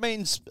 Well, it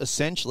means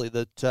essentially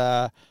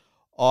that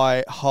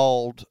I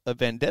hold a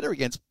vendetta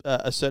against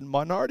a certain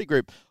minority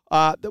group.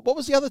 What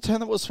was the other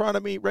term that was thrown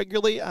at me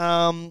regularly?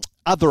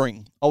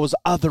 Othering. I was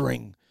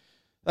othering.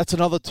 That's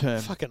another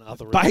term. Fucking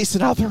othering. Base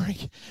and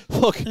othering.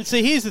 Look. And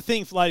see, here's the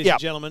thing, ladies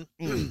and gentlemen.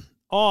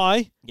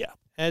 I,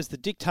 as the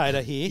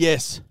dictator here,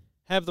 yes,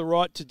 have the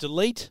right to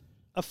delete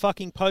a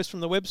fucking post from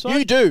the website.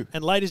 You do.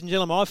 And ladies and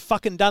gentlemen, I've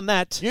fucking done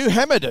that. You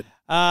hammered it.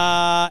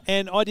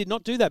 And I did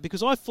not do that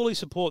because I fully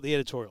support the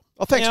editorial.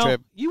 Oh, thanks, now,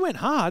 Trev. You went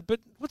hard, but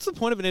what's the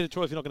point of an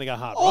editorial if you're not going to go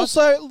hard, right?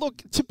 Also,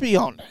 look, to be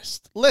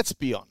honest, let's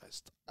be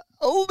honest,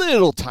 a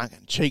little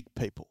tongue-in-cheek,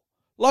 people.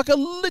 Like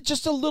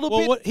just a little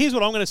bit. Well, here's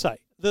what I'm going to say.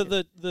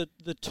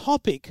 The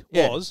topic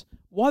was,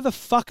 why the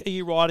fuck are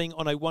you riding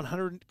on a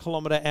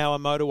 100-kilometre-hour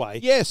motorway?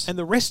 Yes. And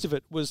the rest of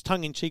it was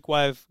tongue-in-cheek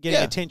way of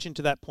getting attention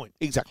to that point.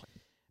 Exactly.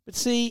 But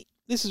see,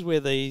 this is where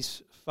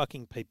these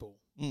fucking people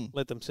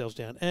let themselves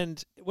down.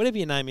 And whatever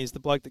your name is, the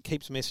bloke that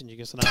keeps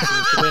messaging us and asking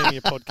us to be on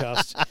your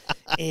podcast,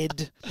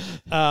 Ed,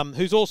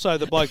 who's also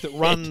the bloke that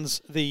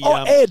runs the...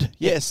 Ed.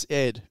 Yes,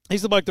 Ed.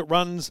 He's the bloke that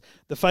runs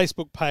the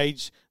Facebook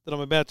page that I'm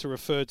about to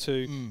refer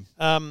to.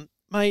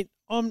 Mate,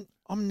 I'm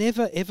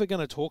never, ever going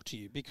to talk to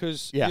you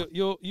because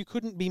you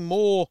couldn't be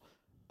more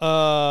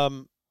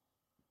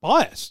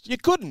biased. You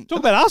couldn't. Talk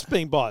about us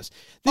being biased.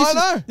 I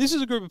know. This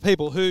is a group of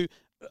people who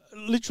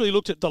literally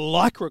looked at the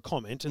Lycra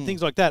comment and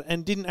things like that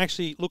and didn't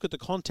actually look at the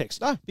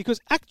context. No. Because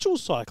actual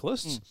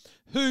cyclists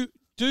who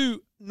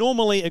do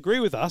normally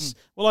agree with us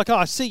were like,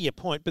 I see your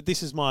point, but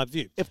this is my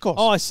view. Of course.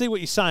 Oh, I see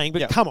what you're saying,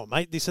 but come on,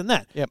 mate, this and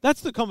that. Yep.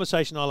 That's the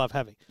conversation I love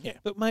having. Yeah.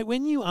 But, mate,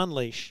 when you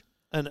unleash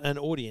an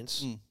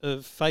audience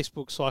of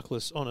Facebook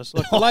cyclists on us.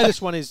 Like the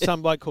latest one is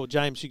some bloke called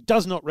James who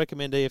does not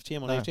recommend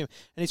EFTM on EFTM. And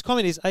his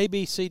comment is A,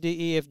 B, C,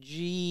 D, E, F,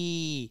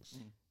 G.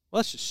 Well,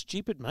 that's just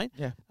stupid, mate.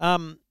 Yeah.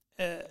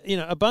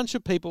 A bunch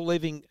of people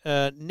leaving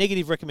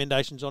negative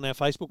recommendations on our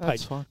Facebook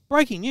page. That's fine.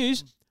 Breaking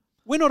news.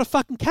 We're not a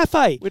fucking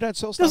cafe. We don't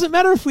sell stuff. Doesn't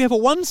matter if we have a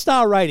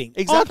 1-star rating.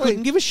 Exactly. I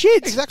couldn't give a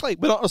shit. Exactly.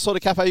 We're not the sort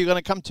of cafe you're going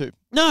to come to.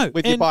 No.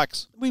 With your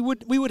bikes. We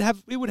would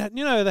have,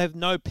 they have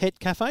no pet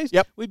cafes.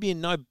 Yep. We'd be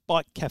in no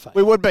bike cafe.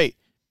 We would be.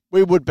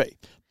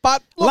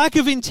 But look, lack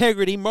of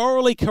integrity,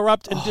 morally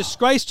corrupt, and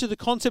disgrace to the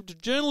concept of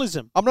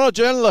journalism. I'm not a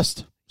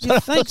journalist. Yeah,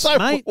 thanks,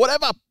 mate.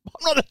 Whatever.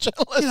 I'm not a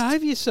journalist. Get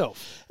over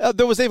yourself.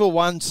 There was even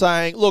one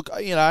saying, look,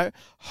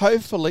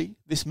 hopefully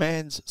this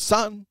man's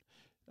son,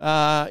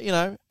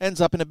 ends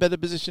up in a better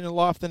position in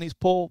life than his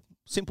poor,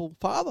 simple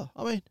father.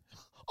 I mean,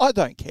 I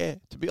don't care,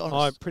 to be honest.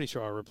 I'm pretty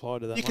sure I replied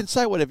to that. You can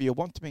say whatever you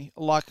want to me.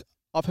 Like,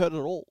 I've heard it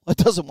all. It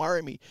doesn't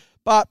worry me.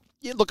 But,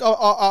 yeah, look,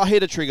 I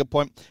hit a trigger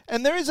point.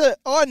 And there is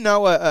I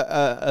know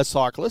a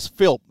cyclist.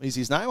 Phil is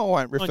his name. I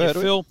won't refer to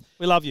Phil. him.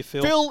 We love you,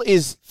 Phil. Phil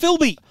is...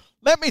 Philby.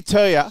 Let me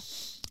tell you,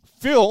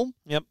 Phil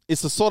Yep.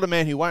 is the sort of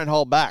man who won't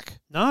hold back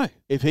No.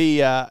 if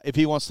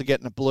he wants to get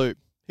in a blue.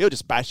 He'll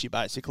just bash you,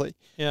 basically.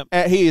 Yep.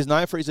 He is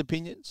known for his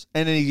opinions,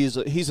 and he's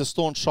a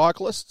staunch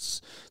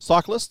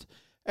cyclist.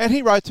 And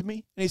he wrote to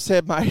me, and he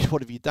said, mate,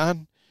 what have you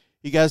done?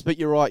 He goes, but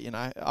you're right,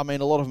 I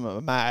mean, a lot of them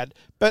are mad.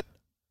 But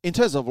in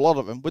terms of a lot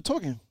of them, we're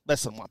talking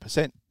less than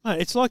 1%.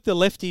 Mate, it's like the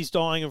lefties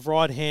dying of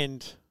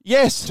right-hand.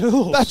 Yes,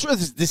 Tools. that's what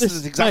this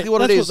is exactly mate,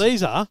 what it is. That's what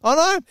these are. I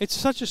know. It's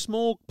such a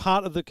small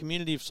part of the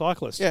community of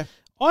cyclists. Yeah.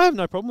 I have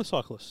no problem with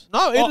cyclists.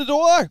 No, neither do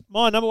I.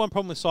 My number one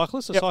problem with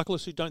cyclists are Yep.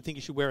 cyclists who don't think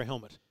you should wear a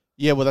helmet.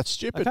 Yeah, well, that's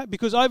stupid. Okay,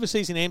 because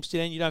overseas in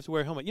Amsterdam you don't have to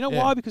wear a helmet. You know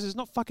Yeah. why? Because there's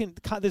not fucking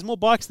there's more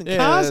bikes than Yeah,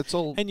 cars, it's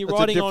all- and you're it's a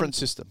riding different on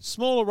system.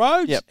 smaller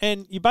roads, Yep.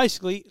 and you're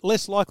basically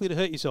less likely to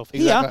hurt yourself.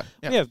 Exactly. Here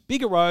Yep. we have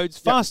bigger roads,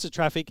 faster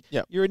traffic.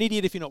 Yep. You're an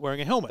idiot if you're not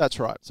wearing a helmet. That's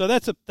right. So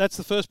that's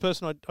the first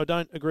person I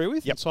don't agree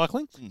with in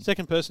cycling.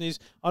 Second person is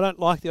I don't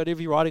like the idea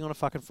of you riding on a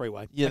fucking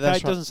freeway. Yeah, okay? that's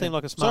It right. doesn't seem Yeah.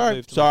 like a smart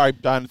move to me. Sorry,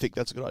 don't think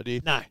that's a good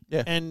idea. No.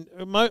 Yeah. And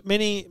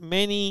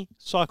many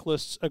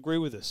cyclists agree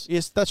with us.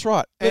 Yes, that's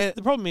right. But And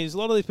the problem is a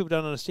lot of these people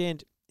don't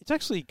understand it's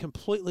actually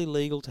completely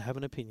legal to have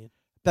an opinion.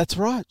 that's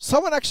right.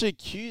 Someone actually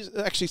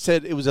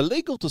said it was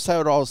illegal to say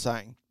what I was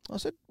saying. I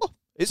said, well,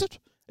 is it?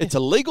 It's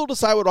illegal to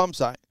say what I'm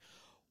saying.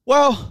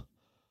 Well,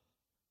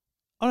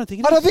 I don't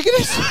think it I is. don't think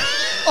it is.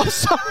 I'm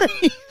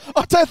sorry.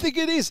 I don't think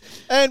it is.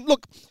 And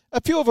look,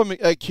 a few of them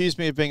accused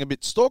me of being a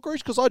bit stalkerish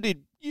because I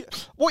did.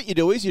 What you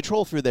do is you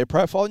trawl through their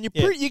profile and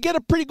you get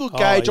a pretty good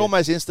gauge yeah.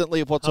 almost instantly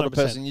of what sort of 100%.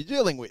 person you're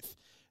dealing with.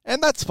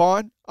 And that's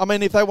fine. I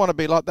mean, if they want to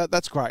be like that,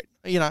 that's great.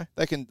 They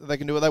can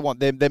do what they want.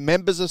 They're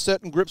members of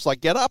certain groups like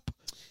Get Up.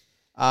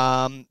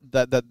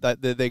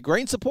 They're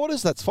Green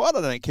supporters. That's fine.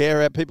 I don't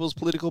care about people's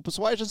political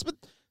persuasions, but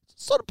it's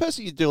the sort of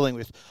person you're dealing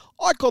with.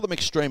 I call them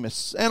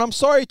extremists, and I'm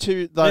sorry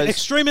to those They're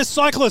extremist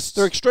cyclists.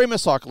 They're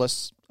extremist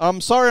cyclists.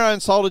 I'm sorry I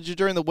insulted you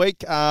during the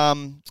week.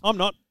 I'm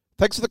not.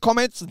 Thanks for the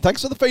comments and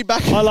thanks for the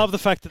feedback. I love the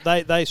fact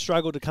that they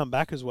struggle to come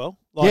back as well.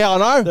 Yeah, I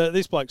know.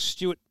 This bloke,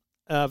 Stuart,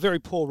 very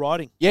poor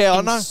writing. Yeah,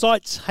 I know.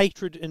 Incites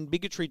hatred and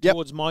bigotry Yep.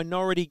 towards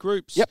minority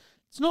groups. Yep.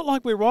 It's not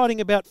like we're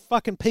writing about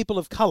fucking people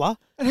of colour.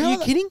 And Are how you are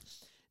they- kidding?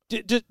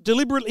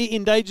 Deliberately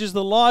endangers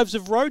the lives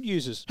of road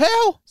users.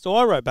 How? So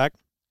I wrote back,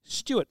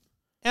 Stuart,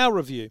 our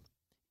review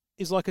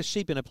is like a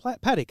sheep in a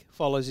paddock,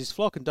 follows his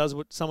flock and does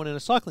what someone in a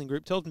cycling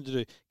group tells him to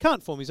do.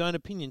 Can't form his own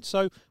opinion,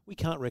 so we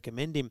can't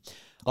recommend him.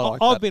 I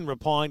like I've that. been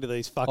replying to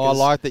these fuckers. I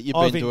like that you've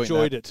been I've doing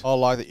enjoyed that. it. I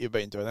like that you've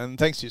been doing that. And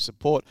thanks for your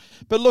support.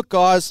 But look,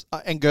 guys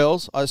and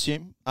girls, I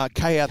assume,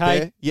 Kay out Kay,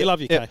 there. we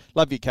love you, Kay.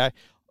 Love you, Kay.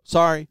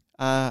 Sorry.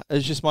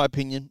 It's just my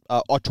opinion.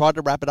 I tried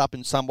to wrap it up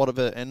in somewhat of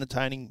an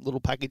entertaining little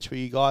package for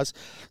you guys.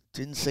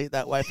 Didn't see it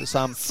that way for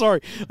some.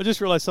 Sorry, I just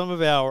realised some of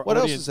our What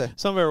else audience, is there?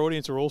 Some of our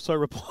audience are also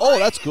replying. Oh,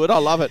 that's good. I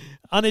love it.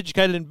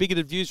 Uneducated and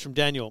bigoted views from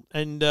Daniel,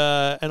 and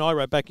I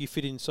wrote back, "You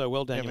fit in so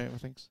well, Daniel." Yeah, man,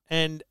 thanks.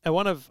 And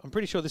I'm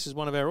pretty sure this is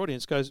one of our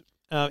audience goes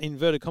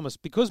inverted commas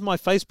because my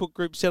Facebook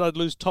group said I'd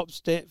lose top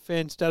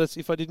fan status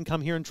if I didn't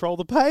come here and troll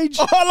the page.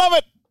 Oh, I love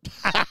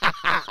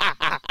it.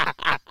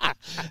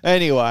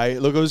 Anyway,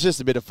 look, it was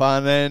just a bit of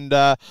fun,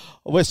 and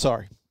we're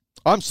sorry.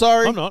 I'm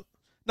sorry. I'm not.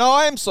 No,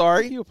 I am Why are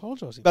sorry, you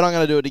apologising? but I'm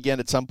going to do it again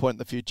at some point in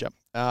the future.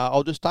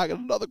 I'll just target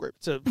another group.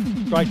 It's a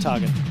great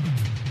target.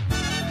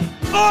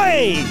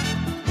 Oi!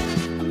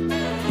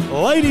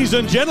 Ladies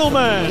and You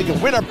gentlemen,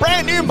 can win a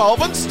brand new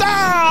Malvern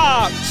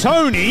Star.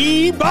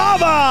 Tony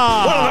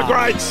Barber! One of the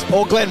greats.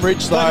 Or Glenn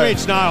Ridge, though. Glen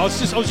Ridge, no, I was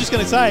just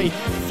going to say,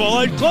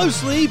 followed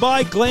closely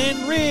by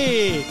Glen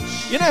Ridge.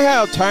 You know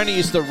how Tony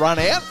used to run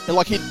out?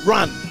 Like he'd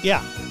run.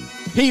 Yeah.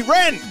 He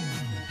ran.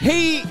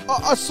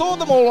 I saw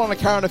them all on a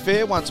current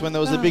affair once when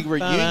there was a big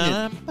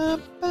reunion.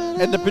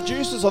 And the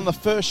producers on the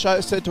first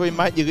show said to him,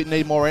 mate, you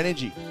need more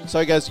energy. So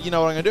he goes, you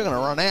know what I'm going to do? I'm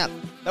going to run out.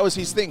 That was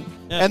his thing.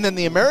 Yeah. And then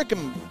the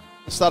American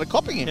started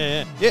copying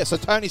him. Yeah. So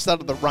Tony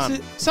started the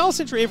run. Sale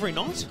Century every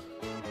night?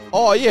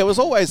 Oh, yeah, it was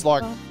always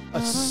like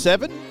a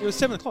 7. It was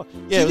 7 o'clock.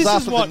 Yeah, See, it was this is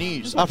after the what- news,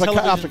 this is what after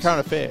television's- current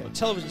affair. What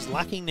television's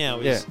lacking now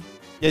Yeah.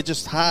 is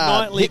Just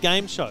hard. nightly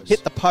game shows.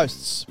 Hit the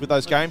posts with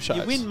those game shows.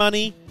 You win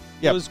money.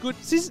 Yep. It was good.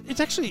 It's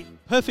actually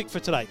perfect for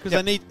today because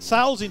Yep. they need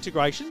sales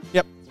integration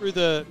Yep. through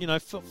the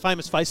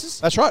famous faces.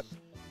 That's right.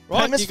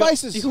 Right? Famous You got-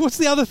 faces. what's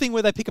the other thing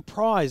where they pick a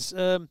prize?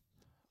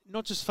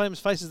 Not just famous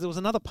faces. There was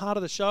another part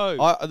of the show.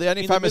 The only in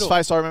the famous middle.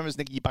 face I remember is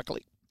Nikki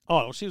Buckley. Oh,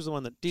 well, she was the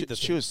one that did the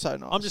She thing. was so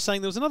nice. I'm just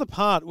saying there was another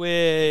part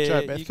where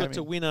Joe Beth you got came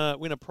to in.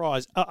 win a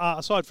prize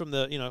aside from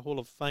the Hall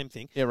of Fame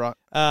thing. Yeah, right.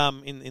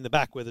 In the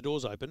back where the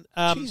doors open.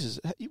 Jesus,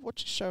 you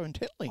watch the show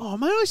intently. Oh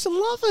man, I used to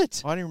love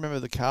it. I only remember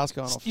the cars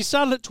going off. You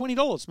started at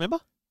 $20. Remember?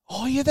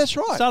 Oh, yeah, that's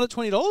right. Started at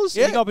 $20.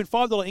 Yeah. You go up in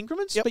 $5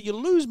 increments, Yep. but you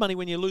lose money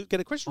when you get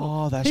a question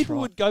wrong. Oh, that's People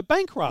right. would go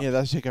bankrupt. Yeah,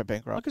 that's go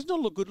bankrupt. Like it's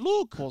not a good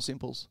look. Poor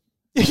Simples.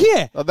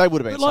 Yeah. They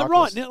would have been But like right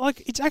cyclists. now,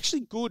 like it's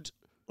actually good.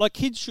 Like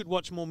kids should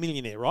watch more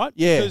Millionaire, right?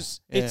 Yeah,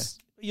 Because yeah. it's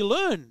you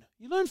learn.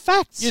 You learn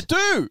facts. You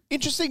do.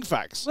 Interesting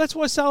facts. That's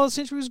why Sailor of the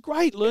Century was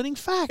great, learning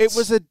facts. It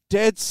was a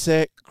dead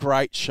set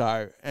great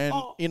show. And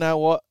you know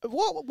what?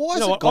 Why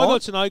is it gone? I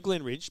got to know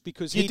Glenn Ridge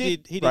because he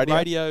did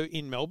radio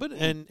in Melbourne,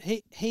 and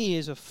he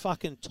is a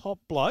fucking top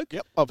bloke.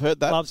 Yep, I've heard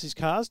that. Loves his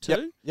cars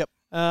too. Yep.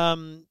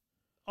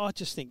 I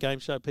just think game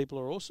show people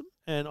are awesome,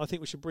 and I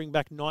think we should bring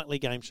back nightly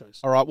game shows.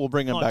 All right, we'll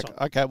bring them back.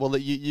 Nighttime. Okay, well,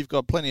 you've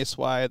got plenty of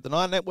sway at the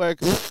Nine Network.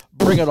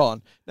 Bring it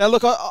on. Now,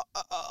 look,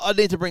 I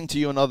need to bring to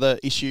you another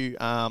issue,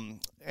 and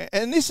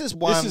this is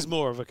one. This is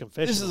more of a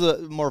confession. This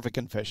is more of a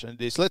confession.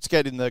 Let's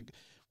get in the.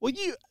 Well,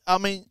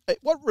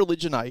 what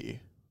religion are you?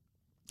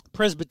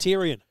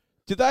 Presbyterian.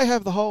 Do they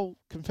have the whole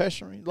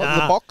confessionary, like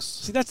Nah. the box?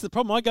 See, that's the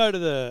problem. I go to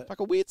the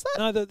Fucking weird's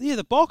that? no,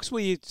 the box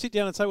where you sit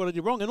down and say what I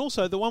did wrong, and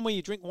also the one where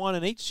you drink wine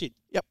and eat shit.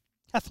 Yep.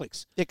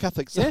 Catholics. Yeah,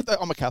 Catholics. Yeah.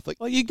 I'm a Catholic.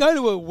 Like you go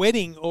to a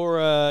wedding or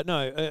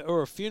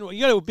a funeral.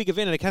 You go to a big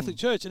event at a Catholic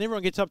church, and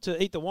everyone gets up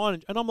to eat the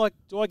wine, and I'm like,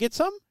 do I get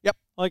some? Yep.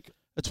 Like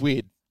It's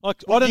weird. I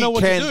don't know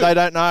what to do. They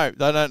don't know.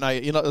 They don't know.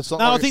 You know, it's not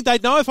No, like I think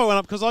they'd know if I went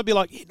up because I'd be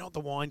like, yeah, not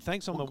the wine,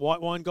 thanks. I'm the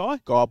white wine guy.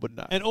 God would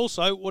know. And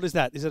also, what is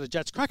that? Is it a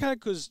Jats cracker?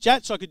 Because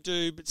Jats I could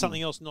do, but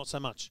something else not so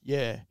much.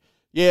 Yeah.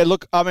 Yeah,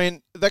 look, I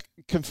mean, that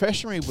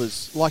confessionary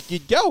was like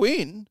you'd go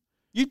in.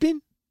 You'd been?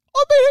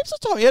 I've been heaps of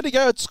time. You had to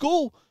go at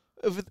school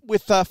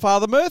with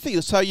Father Murphy.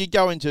 So you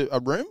go into a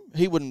room.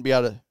 He wouldn't be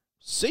able to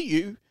see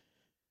you.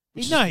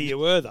 You know who you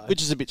were, though.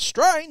 Which is a bit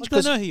strange.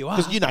 I don't know who you are.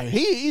 Because you know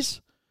he is.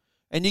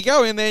 And you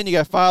go in there and you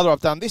go, Father,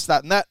 I've done this,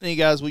 that, and that. And he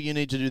goes, well, you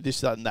need to do this,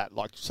 that, and that.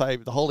 Like, say,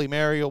 the Holy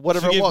Mary or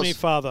whatever Forgive it was. me,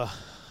 Father,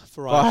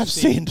 for I I have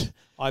sinned.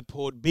 I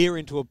poured beer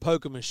into a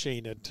poker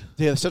machine.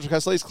 The Central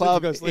Coast Leagues Club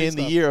Central Coast Leagues in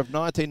the Club. year of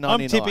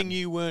 1999. I'm tipping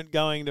you weren't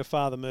going to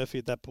Father Murphy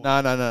at that point. No.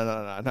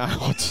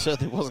 I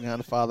certainly wasn't going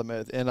to Father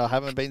Murphy, and I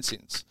haven't been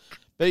since.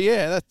 But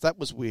yeah, that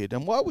was weird.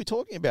 And why are we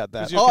talking about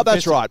that? You're Oh,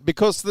 that's confessing. right.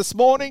 Because this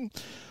morning,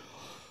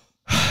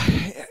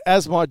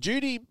 as my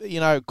duty,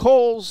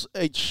 calls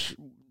each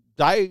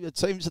day, it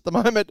seems at the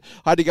moment,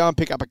 I had to go and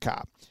pick up a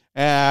car.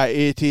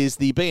 It is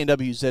the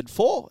BMW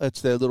Z4.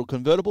 It's their little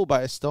convertible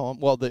based on,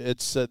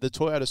 it's the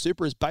Toyota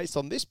Supra is based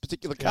on this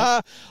particular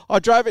car. I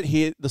drove it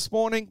here this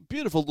morning.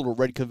 Beautiful little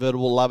red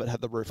convertible. Love it.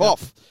 Had the roof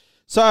off.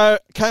 So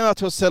came up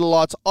to a set of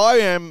lights. I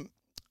am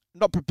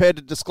not prepared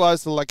to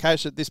disclose the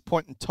location at this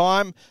point in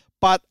time,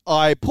 but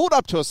I pulled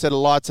up to a set of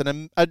lights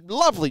and a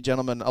lovely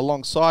gentleman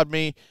alongside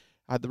me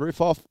had the roof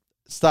off,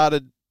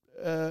 started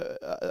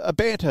a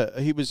banter.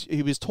 He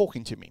was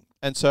talking to me.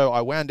 And so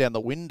I wound down the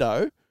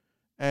window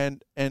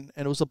and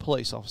it was a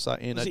police officer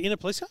Was he in a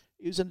police car?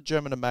 He was in a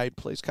German-made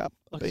police car.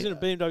 Like he's in a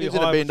BMW He was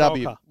in a high patrol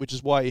BMW, car. which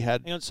is why he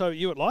had... Hang on, so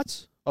you at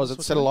lights? I was at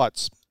a set of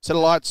lights. Set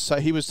of lights, so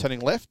he was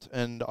turning left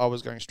and I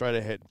was going straight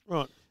ahead.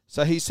 Right.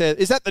 So he said,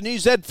 is that the new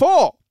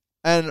Z4?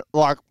 And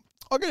like,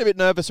 I get a bit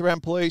nervous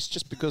around police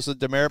just because of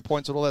demerit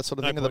points and all that sort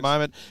of thing at the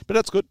moment. But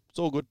that's good. It's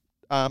all good.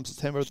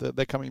 September,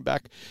 they're coming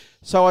back.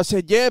 So I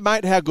said, yeah,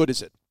 mate, how good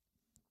is it?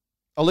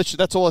 I'll let you,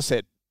 that's all I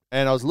said.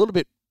 And I was a little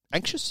bit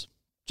anxious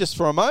just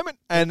for a moment.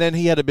 And then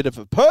he had a bit of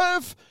a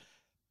perv.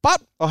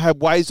 But I had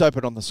Waze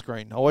open on the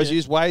screen. I always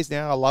use Waze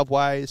now. I love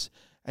Waze.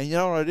 And you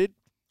know what I did?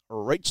 I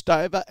reached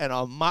over and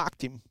I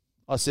marked him.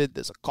 I said,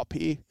 there's a cop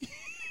here.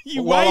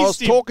 While I was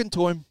talking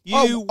to him.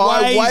 I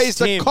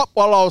wazed a cop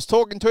while I was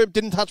talking to him.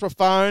 Didn't touch my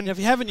phone. Now, if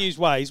you haven't used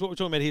Waze, what we're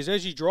talking about here is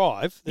as you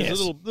drive, there's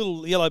a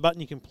little yellow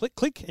button you can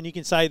click, and you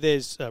can say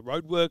there's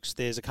roadworks,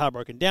 there's a car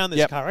broken down,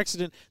 there's a car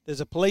accident,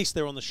 there's a police,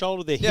 they're on the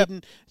shoulder, they're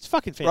hidden. It's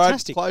fucking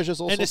fantastic. Road closures,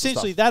 all and sorts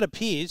essentially of stuff. that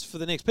appears for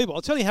the next people.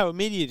 I'll tell you how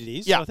immediate it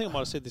is. Yeah. I think I might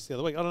have said this the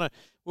other week. I don't know.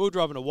 We were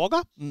driving a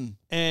Wagga,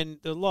 and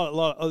a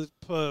lot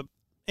of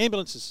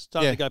ambulances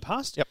started to go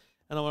past. Yep.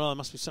 And I went, there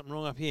must be something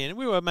wrong up here. And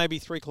we were maybe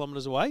 3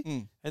 kilometres away.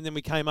 And then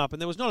we came up,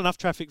 and there was not enough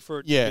traffic for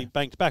it to be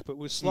banked back, but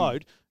we were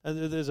slowed. And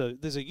there's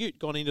a ute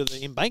gone into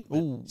the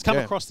embankment. Ooh, It's come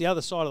across the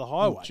other side of the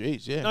highway.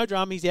 Jeez, yeah. No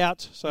drama, he's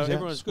out. So He's out,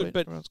 everyone's good. sweet, But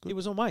everyone's good. it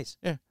was on Waze.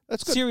 Yeah,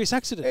 that's good. Serious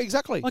accident.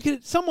 Exactly. Like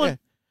someone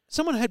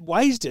had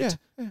Wazed it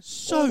All the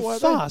so way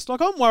there. fast. Like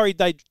I'm worried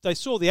they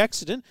saw the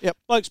accident. Yep.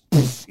 Blokes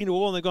into a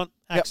wall and they've gone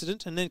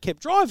accident and then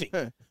kept driving.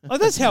 Like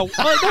that's how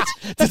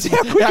that's how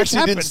quick He it actually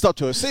happened. didn't stop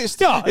to assist.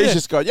 Yeah, He's yeah.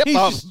 just gone, He's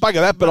just- bugger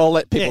that, but I'll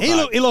let people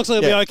know. He looks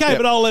like he'll be okay,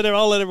 but I'll let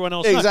everyone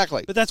else know.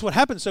 Exactly. But that's what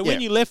happened. So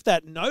when you left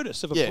that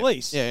notice of a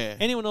police, yeah.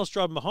 anyone else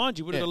driving behind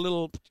you would have got a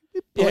little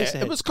Yeah, police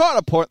ahead. it was kind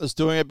of pointless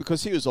doing it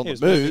because he was on He was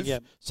the move. moving, yeah.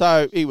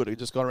 So he would have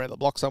just gone around the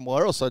block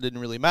somewhere else, so it didn't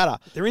really matter.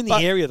 They're in the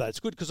area though. It's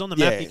good because on the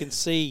map you can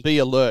see Be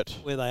alert.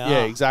 where they are.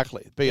 Yeah,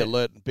 exactly. Be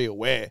alert and be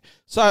aware.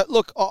 So,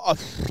 look,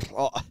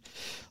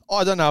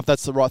 I don't know if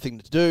that's the right thing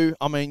to do.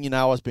 I mean,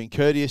 I was being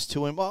courteous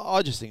to him.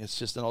 I just think it's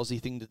just an Aussie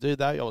thing to do,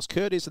 though. I was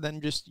courteous and then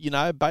just,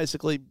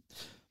 basically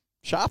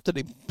shafted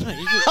him. No,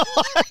 you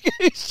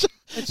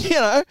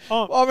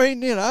I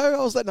mean, I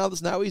was letting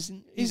others know he's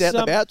out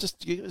and about,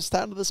 just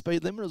starting to the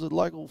speed limit as a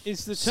local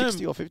is the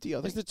 60 or 50, I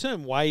think. Is the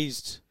term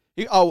Wazed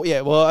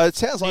Well, it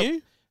sounds like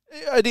new?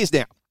 it is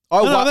now.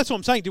 No, that's what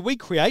I'm saying. Did we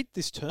create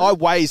this term? I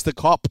wazed the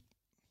cop.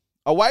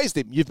 I wazed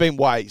him. You've been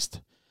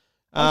wazed.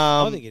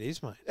 I think it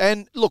is, mate.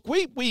 And look,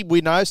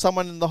 we know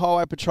someone in the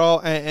highway patrol,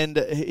 and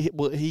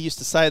he used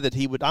to say that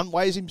he would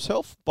unwaze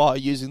himself by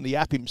using the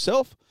app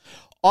himself.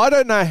 I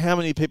don't know how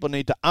many people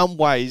need to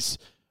unwaze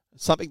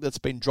something that's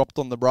been dropped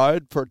on the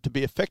road for it to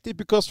be effective.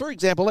 Because, for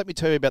example, let me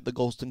tell you about the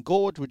Galston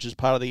Gorge, which is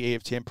part of the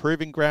EFTM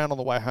Proving Ground on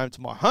the way home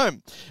to my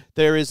home.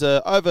 There is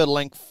a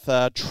over-length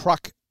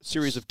truck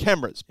series of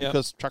cameras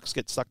because trucks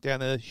get stuck down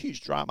there.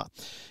 Huge drama.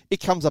 It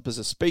comes up as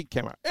a speed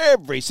camera.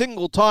 Every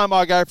single time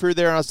I go through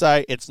there and I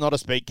say, it's not a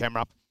speed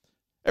camera.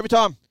 Every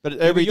time. But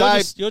every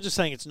day. You're just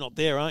saying it's not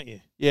there, aren't you?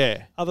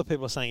 Yeah. Other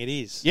people are saying it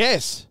is.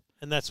 Yes.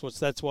 And that's why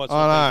it's not being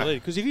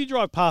deleted. Because if you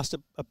drive past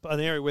an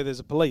area where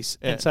there's a police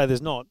and say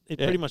there's not, it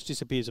pretty much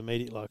disappears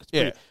immediately. Like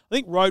I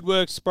think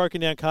roadworks,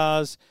 broken down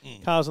cars,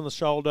 cars on the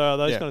shoulder,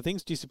 those kind of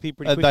things disappear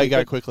pretty quickly. They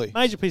go quickly.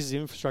 Major pieces of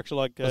infrastructure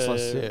like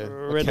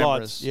red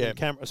lights,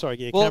 cameras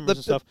and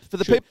stuff. For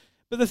the people,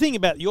 but the thing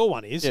about your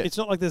one is, it's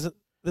not like there's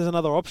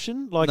another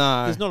option. Like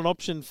there's not an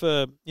option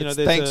for there's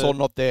thanks or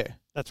not there.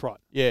 That's right.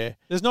 Yeah.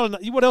 There's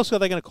not. What else are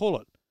they going to call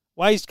it?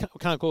 Waze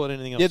can't call it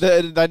anything else.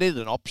 Yeah, they need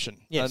an option.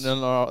 Yes.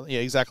 Yeah,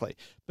 exactly.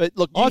 But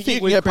look, I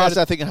think you can go past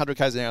that thing 100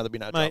 k's an hour, there'll be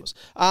no drivers.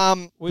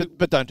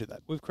 But don't do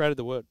that. We've created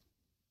the word.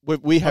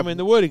 We have. I mean,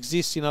 the word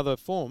exists in other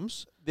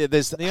forms.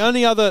 There's the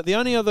only other.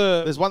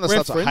 There's one that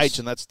starts with H,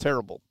 and that's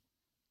terrible.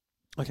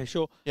 Okay,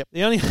 sure. Yep.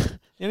 The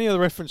only other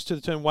reference to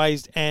the term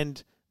Waze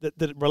and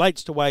that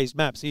relates to Waze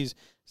maps is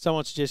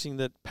someone suggesting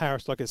that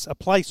Paris, like a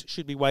place,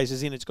 should be Waze,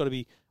 as in it's got to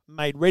be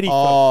made ready for.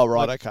 Oh,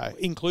 right, okay.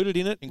 Included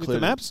in it with the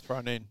maps.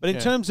 Thrown in. But in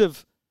terms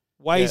of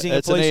Wazing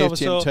a police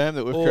officer term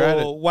that we've or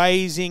created.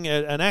 Wazing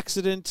an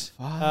accident,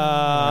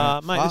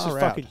 mate, this is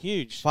fucking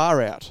huge.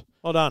 Far out.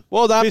 Well done.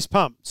 Well done. Fist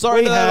pump.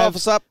 Sorry to that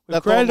officer.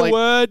 We've created a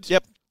word.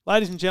 Yep.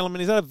 Ladies and gentlemen,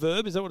 is that a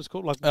verb? Is that what it's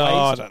called? Like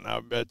I don't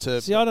know. But,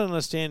 see, I don't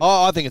understand.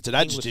 Oh, I think it's an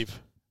adjective.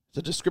 It's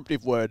a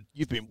descriptive word.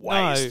 You've been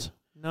wazed.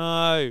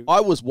 No. I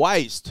was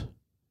wazed.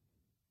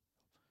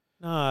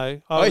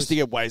 No. I used to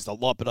get wazed a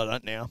lot, but I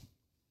don't now.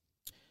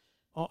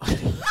 Oh.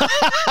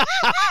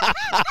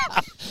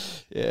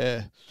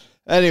 Yeah.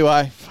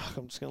 Anyway. Fuck,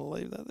 I'm just going to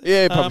leave that there.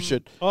 Yeah, you probably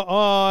should.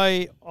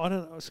 I don't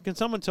know. Can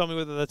someone tell me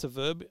whether that's a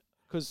verb?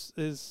 Because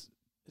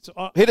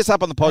hit us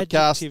up on the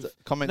podcast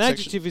comment section. An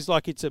adjective is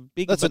like it's a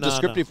big That's banana. a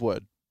descriptive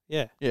word.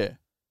 Yeah. Yeah.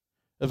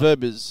 A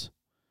verb is...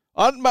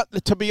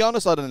 But to be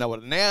honest, I don't know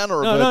what a noun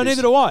or a verb is. No,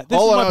 neither do I.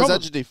 All I know is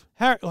adjective.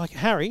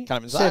 Harry,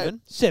 can't even say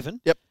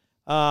seven. Yep.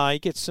 He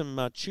gets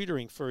some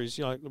tutoring for his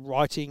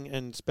writing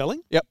and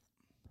spelling. Yep.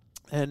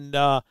 And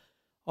I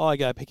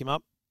go pick him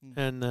up,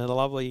 and the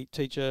lovely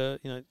teacher,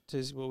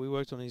 says, "Well, we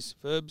worked on his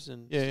verbs,"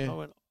 and I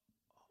went,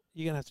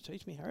 "You're gonna have to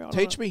teach me, Harry.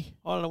 Teach me.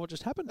 I don't know what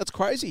just happened. That's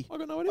crazy. I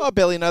got no idea. I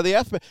barely know the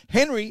alphabet.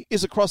 Henry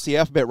is across the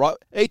alphabet, right?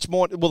 Each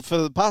morning, well, for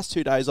the past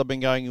 2 days, I've been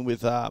going in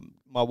with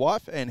my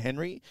wife and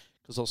Henry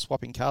because I was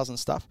swapping cars and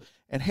stuff.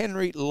 And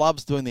Henry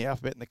loves doing the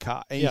alphabet in the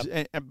car.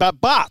 And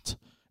but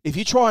if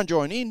you try and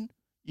join in,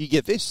 you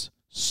get this.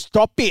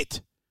 Stop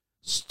it,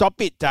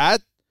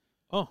 Dad.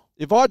 Oh,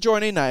 if I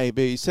join in A,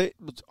 B, C,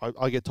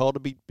 I get told to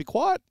be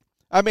quiet.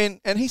 I mean,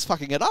 and he's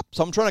fucking it up,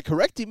 so I'm trying to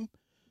correct him.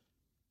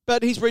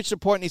 But he's reached a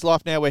point in his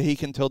life now where he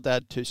can tell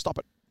Dad to stop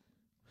it.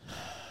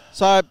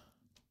 So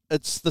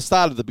it's the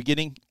start of the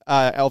beginning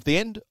of the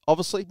end,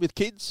 obviously, with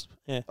kids.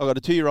 Yeah. I've got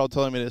a 2-year-old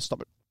telling me to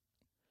stop it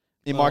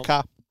in my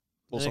car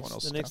or the someone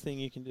else's The next car. thing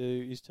you can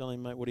do is tell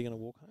him, mate, what are you going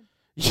to walk home?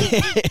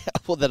 Yeah,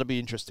 well, that'll be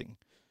interesting.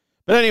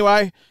 But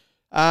anyway,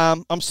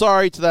 I'm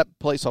sorry to that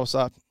police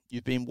officer.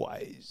 You've been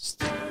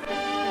wazed.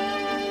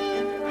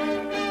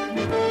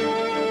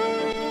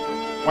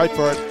 Wait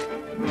for it.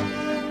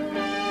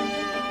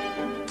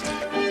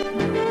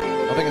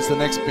 I think it's the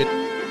next bit.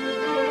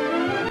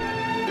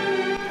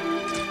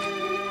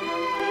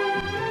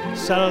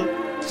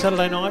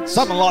 Saturday nights.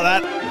 Something like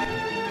that.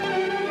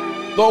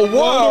 The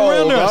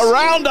world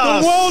around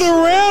us. The world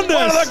around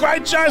us. One of the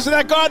great shows with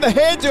that guy in the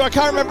hairdo. I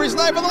can't remember his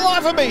name for the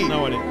life of me.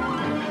 No idea.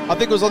 I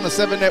think it was on the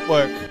 7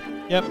 Network.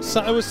 Yep.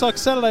 So it was like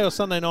Saturday or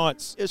Sunday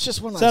nights. It's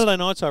just one of those. Saturday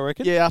nights, I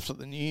reckon. Yeah, after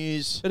the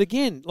news. But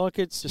again, like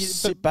it's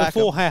just sit back.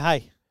 Before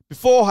Hey.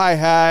 Before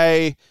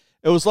Hey.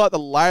 It was like the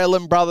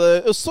Leyland brother.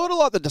 It was sort of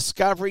like the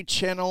Discovery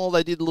Channel.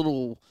 They did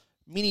little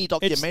mini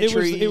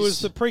documentaries. It was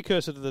the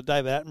precursor to the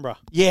David Attenborough.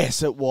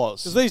 Yes, it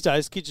was. Because these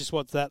days, kids just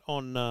watch that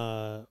on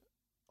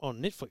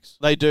Netflix.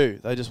 They do.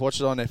 They just watch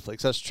it on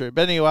Netflix. That's true.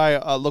 But anyway,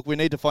 look, we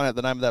need to find out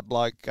the name of that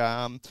bloke.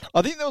 I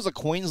think there was a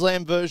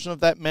Queensland version of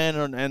that man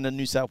and a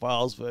New South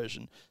Wales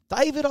version.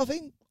 David, I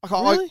think.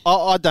 Really?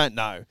 I don't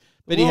know.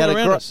 But he had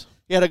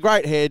a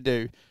great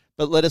hairdo.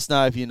 But let us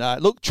know if you know.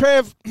 Look,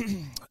 Trev,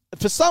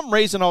 for some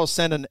reason I was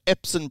sent an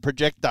Epson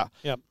projector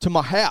to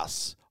my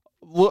house.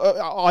 Well,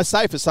 I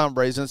say for some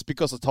reason it's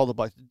because I told the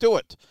bloke to do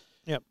it.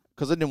 Yep.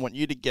 Because I didn't want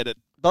you to get it.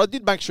 But I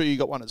did make sure you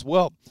got one as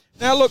well.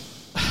 Now, look,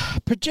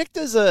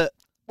 projectors are...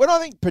 When I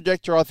think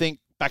projector, I think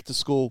back to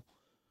school.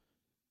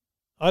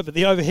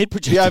 The overhead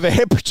projector. The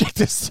overhead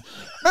projectors.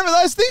 Remember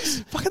those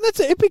things? Fucking that's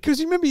epic because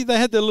you remember they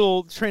had the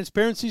little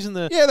transparencies and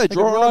they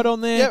draw right on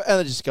there. Yeah, and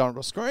they just go on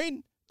a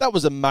screen. That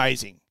was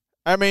amazing.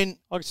 I mean...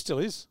 Like it still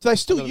is. Do they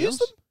still use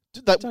them?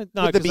 Would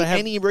No, there 'cause be they have,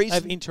 any they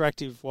have reason?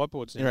 interactive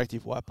whiteboards now.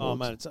 Interactive whiteboards. Oh,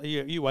 man.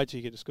 You wait till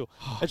you get to school.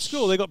 At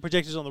school, they've got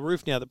projectors on the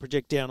roof now that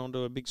project down onto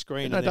a big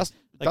screen. No, and then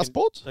dust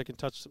boards? They can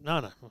touch them.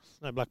 No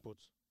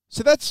blackboards.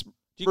 So that's... Do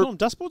you call them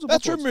dustboards or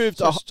That's blackboards? removed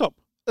So a- stop.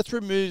 That's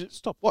removed...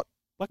 Stop. What?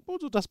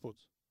 Blackboards or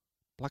dustboards?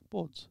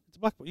 Blackboards. It's a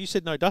blackboard. You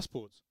said no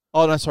dustboards.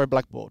 Oh, no, sorry,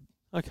 blackboard.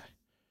 Okay.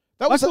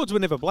 That was... Blackboards were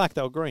never black.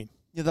 They were green.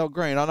 Yeah, they were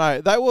green. I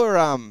know. They were...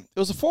 it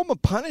was a form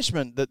of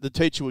punishment that the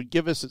teacher would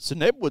give us at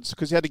St Edwards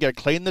because you had to go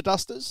clean the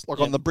dusters, like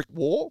Yep. on the brick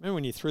wall. Remember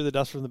when you threw the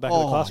dust from the back of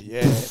the Oh, class?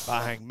 yeah.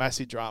 Bang.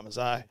 Massive dramas,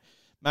 eh?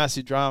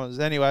 Massive dramas.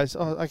 Anyways,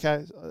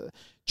 okay.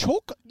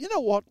 Chalk, you know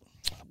what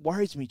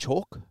worries me,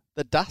 chalk?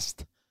 The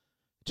dust.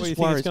 What do you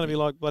think it's going to be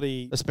like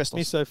bloody Asbestos.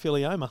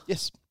 mesothelioma?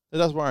 Yes, it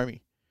does worry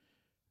me.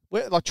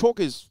 Chalk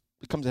it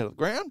comes out of the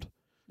ground.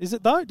 Is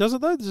it though? Does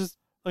it though? It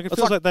It's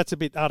feels like that's a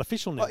bit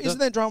artificial now. Isn't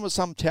there drama with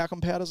some talcum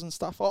powders and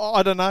stuff? Oh,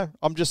 I don't know.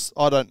 I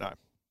don't know.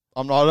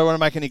 I don't want to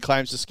make any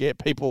claims to scare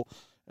people,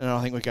 and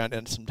I think we're going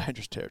down to some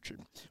dangerous territory.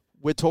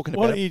 We're talking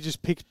Why about... don't you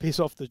just piss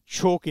off the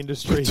chalk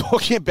industry? We're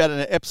talking about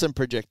an Epson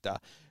projector.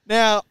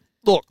 Now,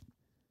 look,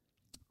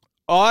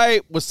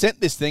 I was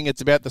sent this thing.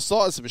 It's about the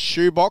size of a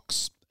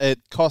shoebox. It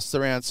costs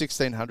around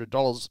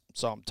 $1,600,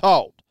 so I'm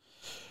told.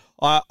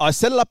 I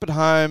set it up at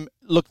home.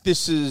 Look,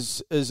 this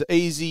is as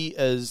easy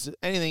as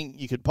anything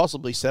you could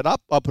possibly set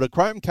up. I put a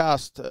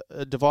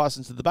Chromecast device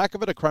into the back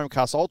of it, a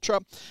Chromecast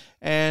Ultra,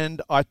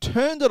 and I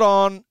turned it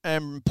on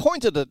and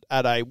pointed it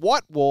at a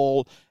white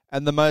wall,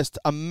 and the most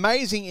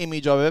amazing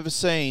image I've ever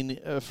seen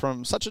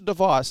from such a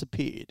device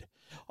appeared.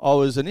 I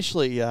was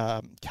initially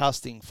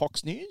casting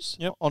Fox News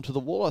onto the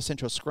wall. I sent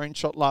you a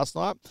screenshot last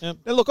night. Yep.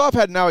 Now, look, I've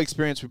had no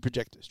experience with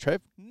projectors,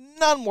 Trev.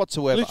 None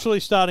whatsoever. Literally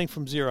starting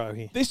from zero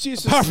here. This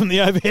uses Apart from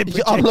the overhead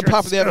projector.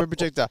 apart from the overhead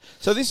projector.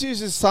 So this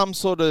uses some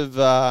sort of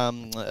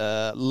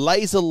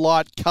laser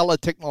light color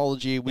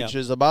technology, which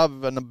is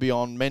above and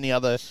beyond many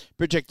other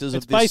projectors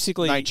It's of this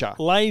basically nature.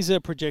 laser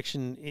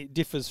projection. It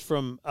differs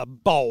from a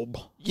bulb.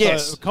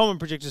 Yes. So common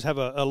projectors have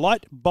a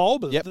light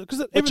bulb. Yep. Because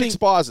Which everything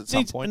expires at some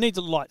needs, point. It needs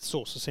a light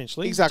source,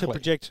 essentially, Exactly. to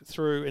project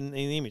through in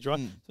the image, right?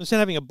 So instead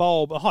of having a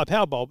bulb, a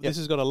high-power bulb, this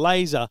has got a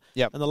laser,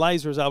 Yep. and the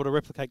laser is able to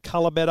replicate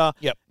color better.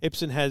 Yep.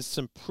 Epson has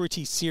some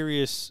pretty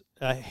serious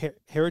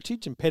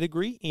heritage and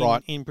pedigree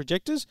in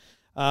projectors,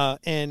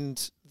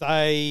 and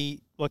they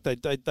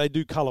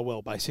do color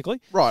well, basically.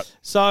 Right.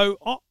 So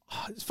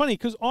it's funny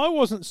because I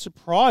wasn't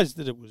surprised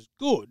that it was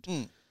good,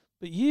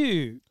 but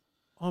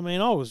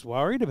I was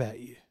worried about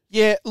you.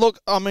 Yeah, look,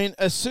 I mean,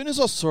 as soon as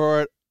I saw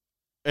it,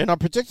 and I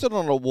projected it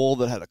on a wall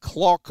that had a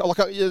clock,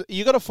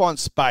 you got to find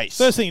space.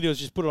 First thing you do is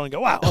just put it on and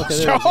go, wow. Okay,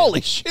 there it is.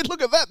 Holy shit,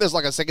 look at that. There's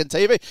like a second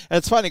TV. And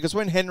it's funny because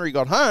when Henry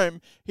got home,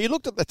 he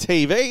looked at the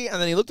TV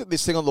and then he looked at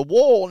this thing on the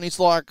wall and he's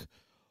like,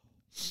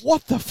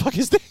 what the fuck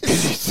is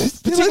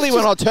this? Particularly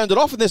when I turned it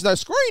off and there's no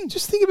screen.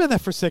 Just think about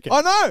that for a second.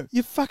 I know.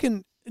 You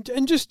fucking...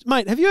 And just,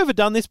 mate, have you ever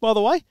done this, by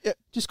the way? Yeah.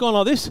 Just gone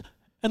like this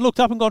and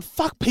looked up and gone,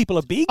 fuck, people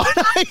are big. I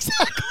know,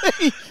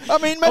 exactly. I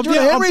mean, imagine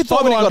what Henry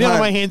thought when he I'm got down on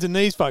home. my hands and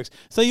knees, folks.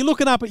 So you're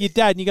looking up at your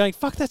dad and you're going,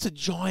 fuck, that's a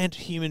giant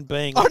human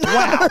being. I know,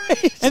 Wow.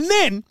 right?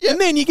 And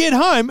then you get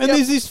home and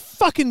there's this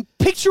fucking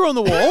picture on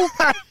the wall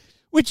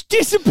which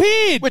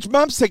disappeared. Which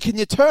Mum said, can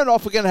you turn it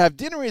off? We're going to have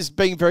dinner. He's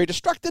being very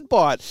distracted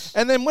by it.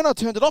 And then when I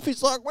turned it off,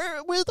 he's like,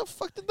 where the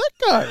fuck did that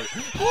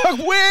go?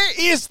 Like, where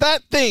is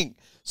that thing?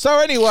 So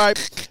anyway,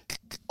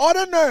 I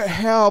don't know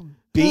how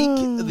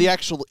big the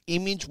actual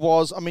image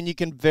was. I mean, you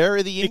can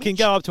vary the image. It can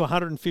go up to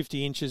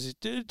 150 inches. It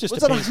just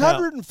Was it depends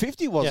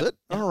 150, was Yeah. it?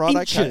 All right,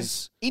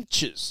 Inches. okay.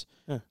 Inches.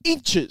 Yeah.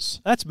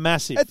 Inches. That's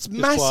massive. It's just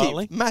massive.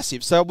 quietly.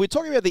 Massive. So we're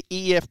talking about the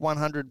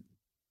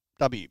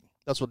EF100W.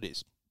 That's what it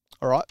is.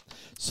 All right.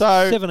 So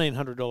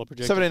 $1,700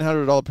 projector.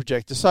 $1,700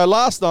 projector. So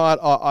last night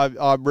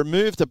I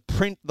removed a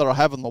print that I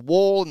have on the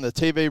wall in the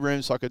TV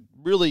room so I could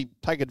really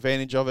take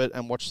advantage of it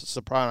and watch The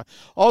Soprano.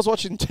 I was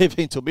watching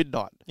TV until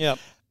midnight. Yep.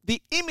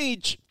 The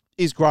image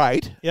is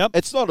great. Yep.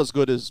 It's not as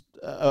good as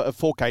a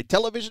 4K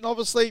television,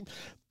 obviously,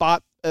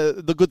 but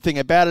the good thing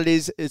about it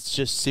is it's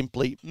just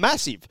simply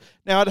massive.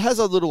 Now, it has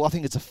a little, I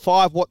think it's a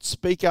 5-watt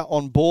speaker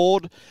on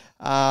board,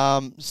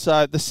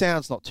 so the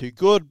sound's not too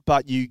good,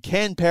 but you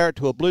can pair it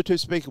to a Bluetooth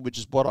speaker, which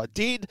is what I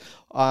did,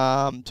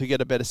 to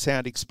get a better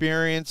sound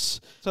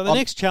experience. So the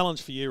next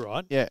challenge for you,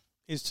 right, Yeah.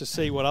 is to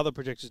see what other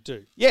projectors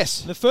do.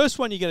 Yes. The first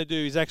one you're going to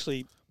do is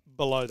actually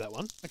below that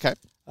one. Okay.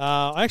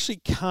 I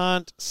actually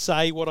can't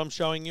say what I'm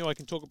showing you. I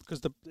can talk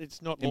because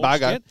it's not launched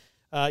Embargo.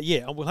 yet.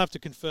 Yeah, and we'll have to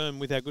confirm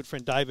with our good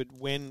friend David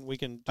when we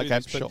can do Okay,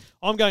 this. But sure.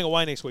 I'm going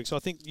away next week, so I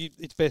think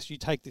it's best you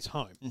take this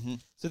home. Mm-hmm.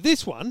 So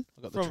this one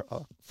got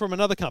the from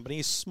another company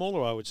is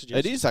smaller, I would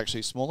suggest. It is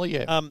actually smaller,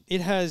 yeah.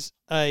 It has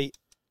a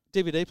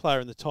DVD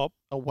player in the top.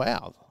 Oh,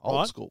 wow. Old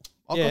Right. school.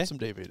 I've Yeah. got some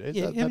DVDs.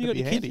 Yeah, That'd have you got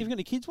be any kids? handy. Have you got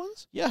any kids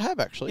ones? Yeah, I have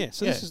actually. Yeah,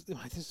 so this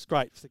is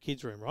great for the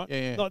kids' room, right?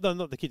 Yeah, yeah.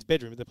 Not the kids'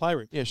 bedroom, but the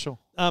playroom. Yeah, sure.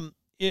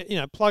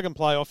 plug and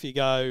play, off you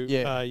go.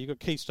 Yeah. You've got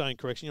keystone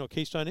correction. You know what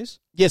keystone is?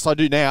 Yes, I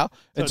do now.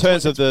 So In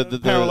terms of the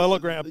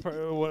parallelogram.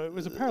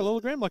 Was it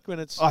parallelogram? Like when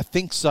it's I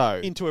think so.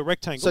 into a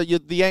rectangle. So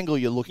the angle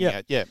you're looking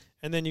at, yeah.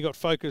 And then you got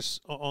focus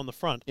on the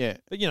front. Yeah.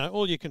 But,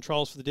 all your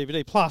controls for the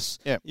DVD. Plus,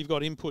 Yep. you've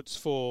got inputs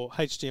for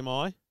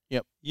HDMI,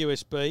 Yep.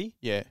 USB,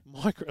 Yeah.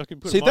 micro. I can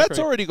put See, a micro. that's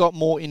already got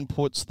more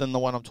inputs than the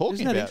one I'm talking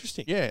Isn't that about.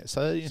 interesting? Yeah.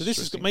 So So this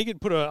has got, you can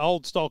put an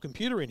old style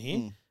computer in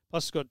here.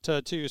 Plus, it's got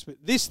 2 USB.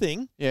 This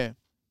thing, Yeah.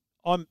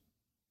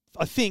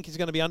 I think, is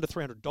going to be under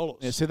 $300.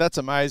 Yeah. See, that's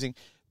amazing.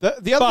 The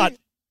other But thing,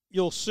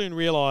 you'll soon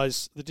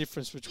realise the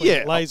difference between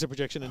Yeah. laser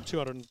projection and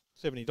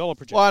 $270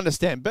 projection. well, I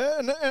understand, but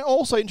and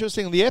also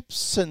interesting, the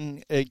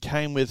Epson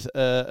came with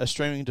a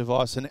streaming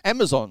device, an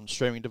Amazon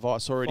streaming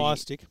device already Fire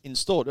Stick.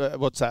 installed.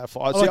 What's that?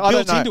 like See, I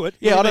built don't know. into it?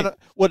 Yeah, What I do you don't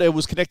know. What it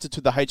was connected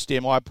to the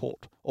HDMI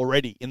port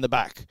already in the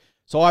back.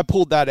 So I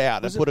pulled that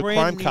out Was and put it a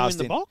brand new Chromecast in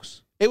the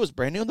box? It was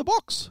brand new in the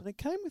box. And it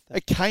came with that.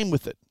 It came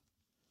with it.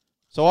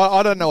 So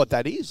I don't know what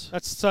that is.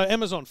 So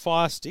Amazon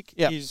Fire Stick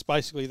Yep. is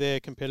basically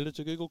their competitor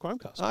to Google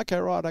Chromecast. Okay,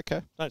 right,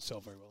 okay. Don't sell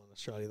very well in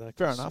Australia, though.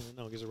 Fair 'cause, enough.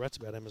 No one gives a rat's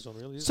about Amazon,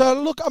 really. Is So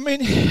look, I mean,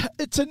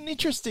 it's an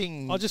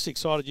interesting. I'm just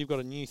excited you've got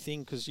a new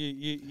thing because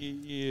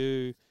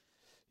you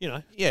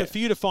know, Yeah. for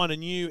you to find a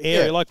new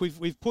area, Yeah. like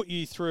we've put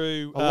you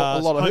through A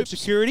lot of home hoops.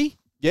 security.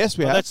 Yes,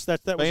 we Well, have. that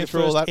was Been your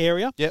through all first that.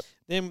 area. Yep.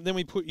 Then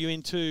we put you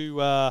into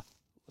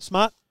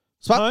smart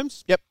Smart.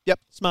 homes, Yep.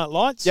 smart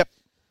lights. Yep.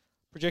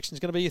 Projection's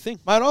going to be your thing.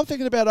 Mate, I'm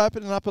thinking about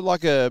opening up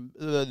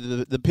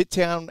the Pitt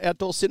Town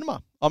outdoor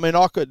cinema. I mean,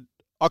 I could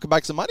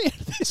make some money out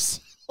of this.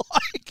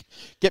 Like,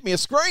 get me a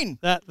screen.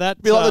 That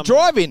Be like the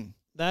drive-in.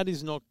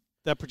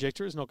 That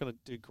projector is not going to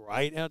do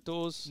great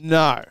outdoors.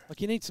 No.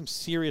 Like you need some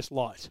serious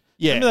light.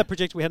 Yeah. Remember that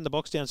projector we had in the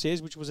box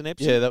downstairs, which was an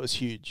Epson? Yeah, that was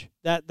huge.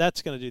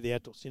 That's going to do the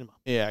outdoor cinema.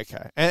 Yeah,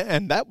 okay.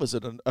 And that was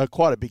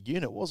quite a big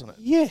unit, wasn't it?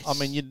 Yes. I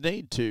mean, you'd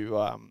need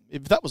to,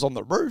 if that was on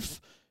the roof,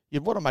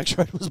 you'd want to make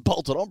sure it was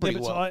bolted on pretty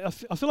but well.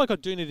 I feel like I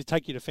do need to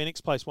take you to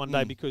Phoenix Place one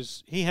day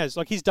because he has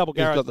like his double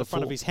garage got at the the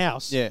front of full- his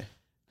house. Yeah.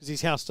 Because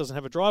his house doesn't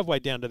have a driveway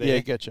down to there. Yeah,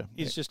 gotcha.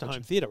 It's Yeah, just a gotcha.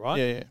 home theatre, right?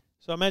 Yeah, yeah.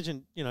 So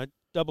imagine,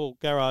 double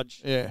garage,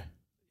 Yeah.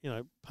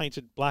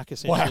 painted black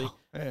essentially. Wow.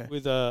 Yeah.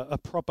 With a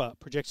proper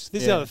projection.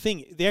 This is Yeah. the other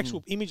thing. The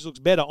actual image looks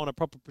better on a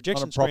proper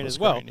projection proper screen as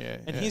well. screen, yeah,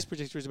 And yeah. his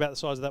projector is about the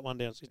size of that one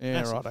downstairs. Yeah,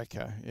 Massive. right,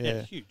 okay. Yeah,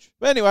 Yeah. huge.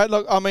 But anyway,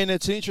 look, I mean,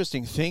 it's an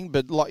interesting thing,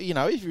 but like,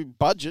 if you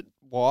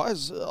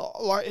budget-wise,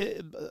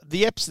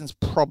 the Epson's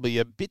probably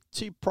a bit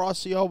too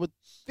pricey, I would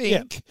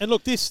think. Yeah. And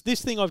look, this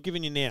thing I've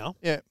given you now,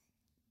 Yeah.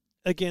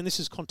 again, this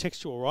is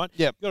contextual, right?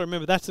 Yep. You've got to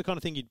remember that's the kind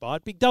of thing you'd buy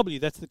at Big W.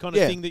 That's the kind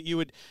of Yeah. thing that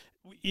you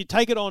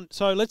take it on.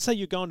 So let's say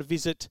you're going to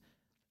visit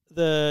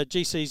the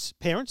GC's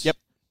parents. Yep.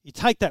 You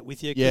take that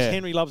with you because Yeah.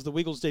 Henry loves the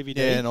Wiggles DVD.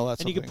 Yeah, and all that and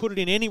sort you of can thing. put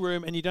it in any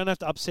room and you don't have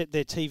to upset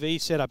their TV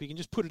setup. You can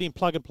just put it in,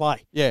 plug and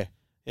play. Yeah,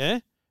 Yeah?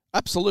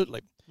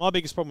 absolutely. My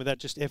biggest problem with that,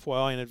 just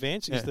FYI in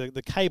advance, is Yeah.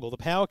 the cable, the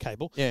power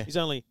cable, Yeah. is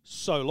only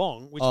so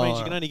long, which Oh, means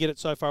you can right. only get it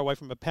so far away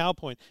from a power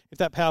point. If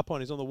that power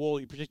point is on the wall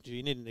you're projecting to,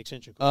 you need an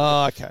extension cord.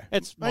 Oh, okay.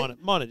 It's Mate,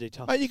 minor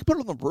detail. Mate, you can put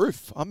it on the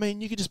roof. I mean,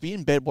 you could just be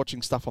in bed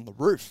watching stuff on the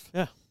roof.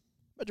 Yeah.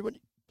 Imagine when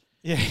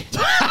Yeah.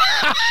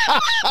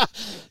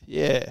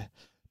 Yeah.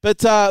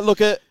 But look,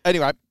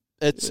 anyway,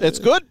 it's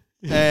good.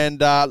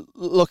 And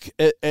look,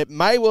 it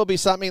may well be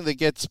something that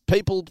gets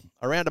people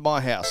around to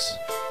my house.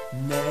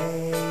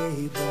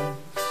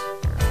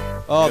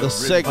 Oh, the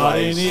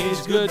Everybody segues.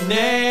 needs good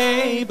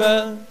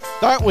neighbour.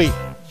 Don't we?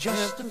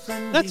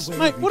 That's,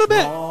 mate, what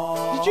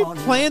about, did you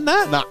plan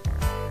that? Nah.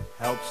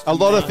 A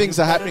lot of things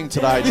are happening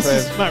today, This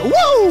is, Trev. mate,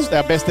 whoa! It's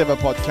our best ever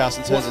podcast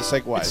in terms of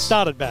It segues.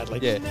 started badly.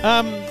 Yeah.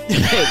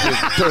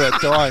 Yeah,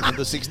 Dying in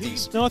the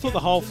 60s. no, I thought the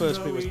whole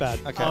first bit was bad.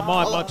 Okay.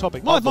 My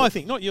topic. I My thought-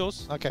 thing, not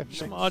yours. Okay.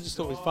 I just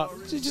thought it was fun.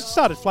 It just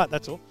started flat,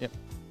 that's all. Yep.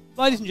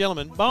 Ladies and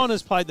gentlemen, Bowen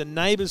has played the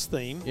Neighbours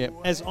theme Yep.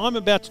 as I'm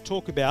about to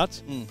talk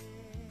about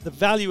the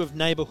value of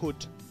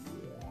neighbourhood.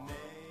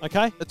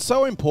 Okay? It's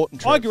so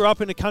important, Trev. I grew up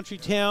in a country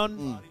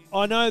town.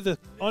 I know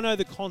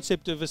the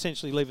concept of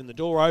essentially leaving the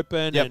door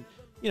open Yep.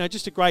 and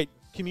just a great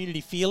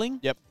community feeling.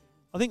 Yep.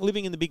 I think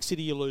living in the big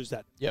city, you lose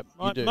that. Yep,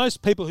 you Right? do.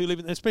 Most people who live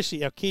in,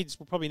 especially our kids,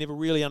 will probably never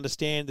really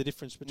understand the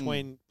difference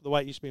between the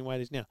way it used to be and the way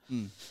it is now.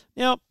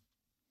 Now,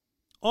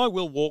 I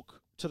will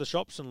walk to the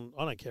shops, and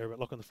I don't care about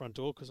locking the front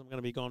door because I'm going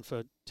to be gone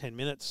for 10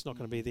 minutes. It's not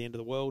going to be the end of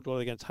the world. What are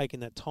they going to take in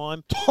that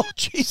time? Oh,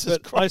 Jesus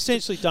But I Christ.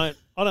 essentially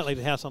I don't leave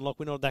the house unlocked.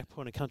 We're not at that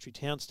point of country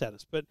town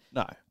status. But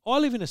No. I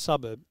live in a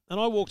suburb, and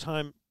I walked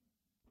home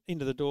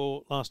into the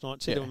door last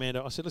night, said to Yeah.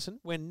 Amanda, I said, listen,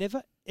 we're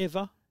never,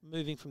 ever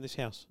moving from this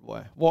house.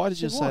 Why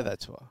did you said, say "Why?" that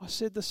to her? I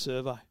said, the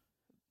survey.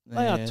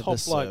 They are top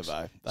the blokes.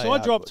 survey. They So I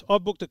are good. I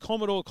booked a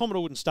Commodore.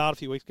 Commodore wouldn't start a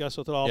few weeks ago,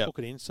 so I thought, I'll Yep. book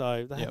it in.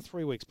 So they Yep. had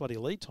 3 weeks bloody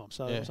lead time,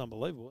 so Yeah. it was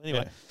unbelievable.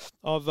 Anyway,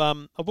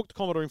 I booked a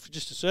Commodore in for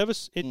just a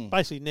service. It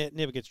basically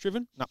never gets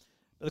driven. No.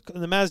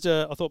 The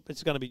Mazda, I thought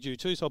it's going to be due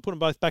too, so I put them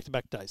both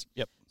back-to-back days.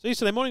 Yep. So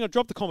yesterday morning, I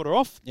dropped the Commodore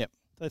off. Yep.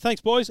 So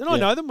thanks, boys. And I Yeah.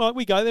 know them. Like,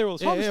 we go there all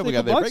the time. Yeah, They're we good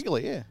go there blokes.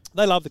 regularly, yeah.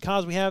 They love the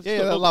cars we have. Yeah,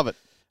 So they look, love it.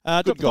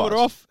 Dropped the daughter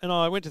guys. off, and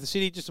I went to the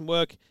city, did some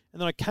work,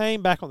 and then I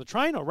came back on the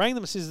train. I rang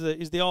them and says,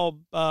 "Is the old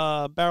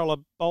barrel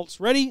of bolts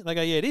ready?" And they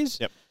go, "Yeah, it is."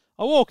 Yep.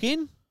 I walk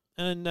in,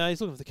 and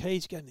he's looking for the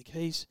keys. He gave me the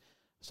keys.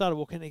 I started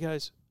walking, and he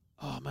goes,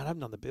 "Oh, man, I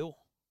haven't done the bill."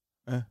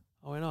 I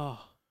went, "Oh."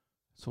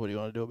 So what do you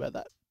want to do about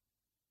that?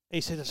 He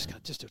said,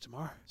 "Just do it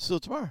tomorrow." Still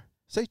tomorrow.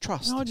 See,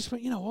 trust. And I just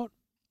went, you know what?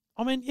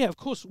 I mean, yeah, of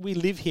course we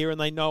live here and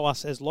they know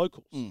us as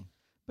locals.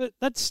 But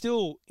that's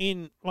still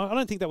I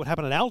don't think that would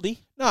happen at Aldi.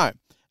 No.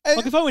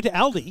 Like if I went to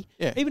Aldi,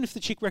 Yeah. even if the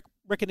chick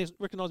recognised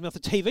me off the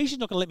TV, she's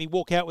not going to let me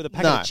walk out with a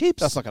packet of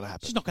chips. That's not going to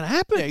happen. It's not going to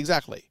happen. Yeah,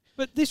 exactly.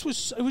 But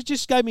it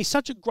just gave me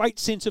such a great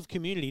sense of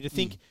community to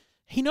think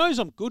he knows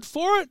I'm good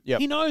for it. Yep.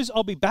 He knows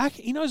I'll be back.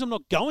 He knows I'm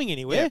not going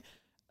anywhere. Yep.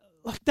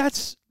 Like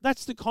that's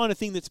the kind of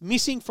thing that's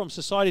missing from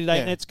society today,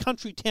 Yeah. and it's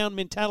country town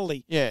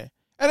mentality. Yeah.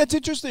 And it's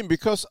interesting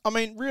because, I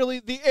mean, really,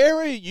 the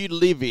area you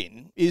live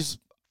in is,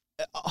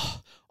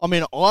 I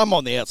mean, I'm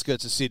on the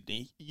outskirts of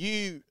Sydney.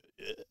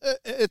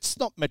 It's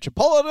not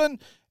metropolitan.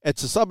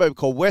 It's a suburb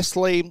called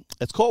Wesley.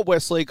 It's called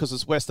Wesley because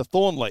it's west of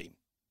Thornley.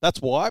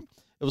 That's why.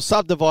 It was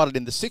subdivided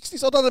in the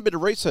 60s. I've done a bit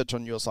of research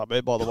on your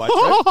suburb, by the way,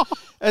 Trev.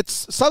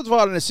 It's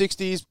subdivided in the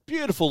 60s.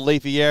 Beautiful,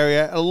 leafy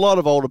area. A lot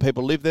of older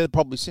people live there,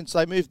 probably since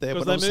they moved there.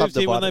 Because when it they was moved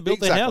here when they subdivided. built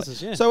their Exactly.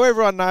 houses, yeah. So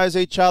everyone knows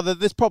each other.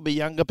 There's probably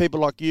younger people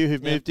like you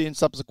who've moved in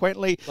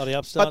subsequently. Bloody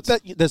upstarts.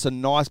 But there's a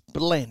nice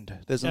blend.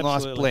 There's a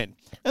Absolutely. nice blend.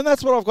 And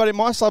that's what I've got in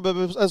my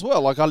suburb as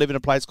well. Like I live in a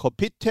place called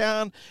Pitt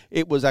Town.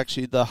 It was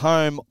actually the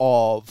home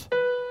of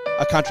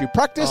a country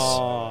practice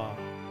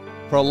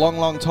for a long,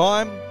 long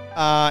time.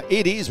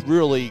 It is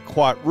really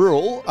quite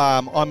rural.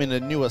 I'm in a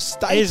new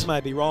estate. Ez may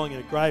be rolling in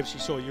a grave. She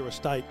saw your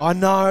estate. I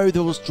know,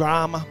 there was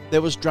drama.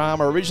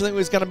 Originally it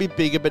was going to be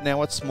bigger, but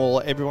now it's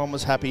smaller. Everyone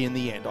was happy in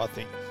the end, I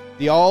think.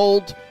 The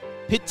old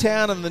Pitt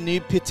Town and the new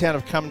Pitt Town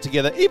have come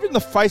together. Even the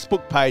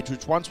Facebook page,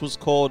 which once was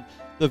called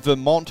the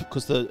Vermont,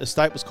 because the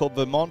estate was called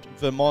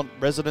Vermont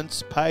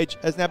Residence page,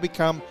 has now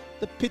become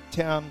the Pitt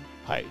Town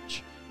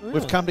page. Really?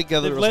 We've come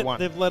together as one.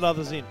 They've let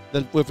others in.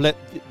 We've let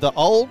the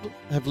old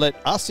have let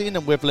us in,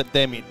 and we've let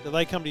them in. Do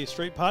they come to your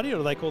street party or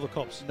do they call the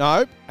cops?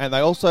 No, and they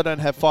also don't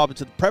have fibre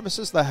to the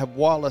premises. They have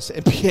wireless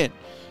NBN,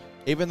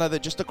 even though they're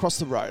just across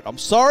the road. I'm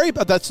sorry,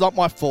 but that's not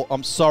my fault.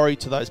 I'm sorry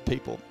to those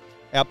people.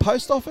 Our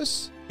post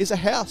office is a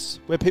house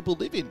where people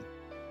live in.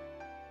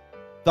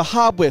 The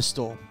hardware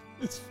store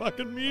It's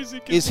fucking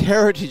music. is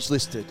heritage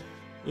listed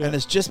and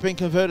has just been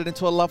converted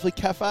into a lovely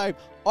cafe.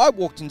 I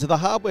walked into the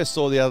hardware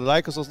store the other day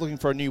because I was looking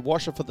for a new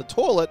washer for the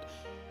toilet,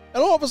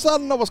 and all of a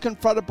sudden I was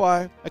confronted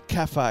by a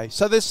cafe.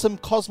 So there's some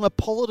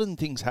cosmopolitan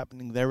things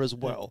happening there as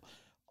well.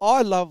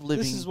 I love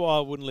living This is why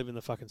I wouldn't live in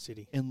the fucking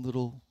city. in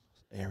little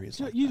areas.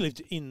 You, Like you that.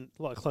 lived in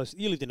close.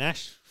 You lived in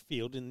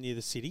Ashfield, near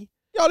the city.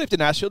 Yeah, I lived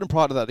in Ashfield, and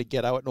prior to that, a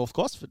ghetto at North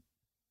Gosford.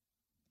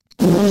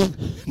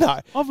 No,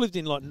 I've lived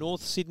in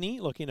North Sydney,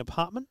 in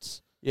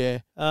apartments. yeah.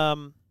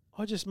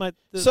 I just made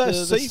the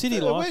Seaforth-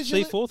 city life. where's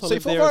your- Seaforth. I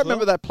lived Seaforth, there I as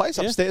remember well. that place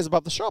Yeah. upstairs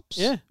above the shops.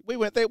 Yeah. We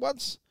went there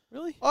once.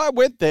 Really? I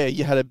went there.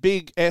 You had a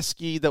big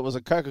esky that was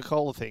a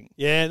Coca-Cola thing.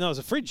 Yeah. No, it was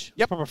a fridge.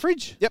 Yep. Proper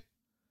fridge. Yep.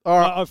 All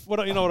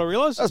right. You know what I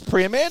realised? That was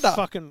pre-Amanda.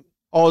 Fucking.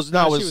 I was,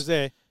 no, it she was, was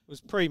there. It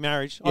was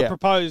pre-marriage. I Yeah.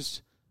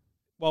 proposed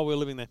while we were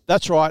living there.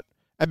 That's right.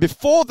 And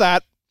before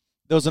that,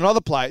 there was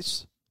another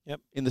place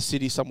in the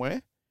city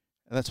somewhere,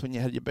 and that's when you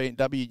had your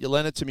BMW. You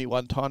lent it to me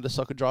one time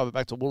so I could drive it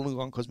back to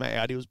Wollongong because my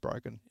Audi was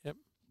broken. Yep.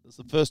 It was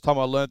the first time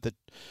I learned that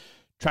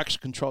traction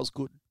control's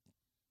good.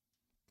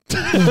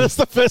 That's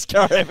the first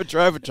car I ever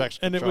drove with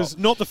traction And control. it was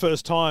not the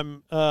first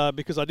time,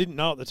 because I didn't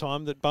know at the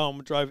time, that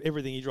Bowen drove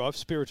everything he drives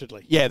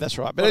spiritedly. Yeah, that's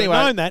right. But If anyway,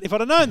 I'd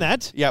have known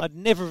that, Yep. I'd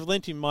never have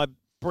lent him my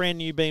brand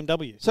new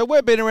BMW. so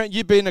we've been around.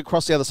 You've been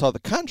across the other side of the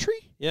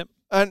country, Yep.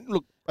 and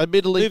look,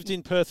 admittedly, Lived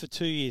in Perth for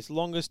 2 years,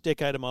 longest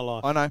decade of my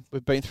life. I know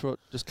we've been through it.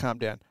 Just calm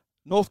down.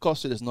 North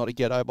Gosford is not a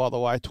ghetto, by the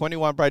way.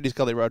 21 Brady's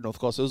Gully Road, North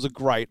Gosford.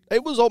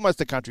 It was almost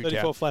a country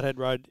 34 town. Flathead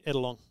Road,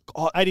 Ettalong.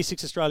 Oh,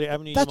 86 Australia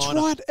Avenue, That's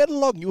Umina. right,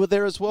 Ettalong. You were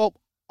there as well.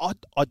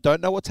 I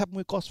don't know what's happened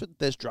with Gosford.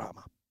 There's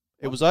drama.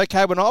 It was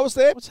okay when I was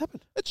there. What's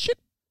happened? It's shit.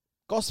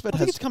 Gosford I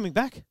has. think it's coming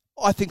back.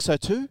 I think so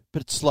too,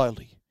 but it's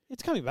slowly.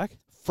 It's coming back.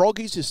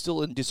 Froggies is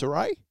still in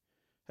disarray.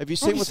 Have you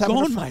seen Froggies what's happened?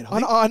 gone, to mate, I I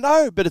think. know, I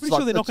know, but it's Pretty like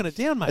sure they're it's, knocking it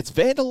down, mate. it's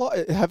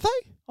vandalized. Have they?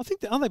 I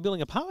think aren't they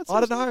building apartments? I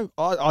don't know.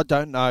 I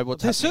don't know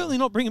what's They're happening. certainly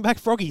not bringing back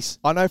Froggies.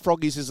 I know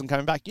Froggies isn't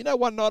coming back. You know,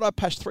 one night I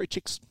pashed 3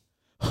 chicks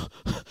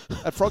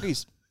at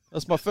Froggies. That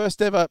was my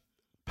first ever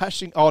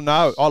pashing. Oh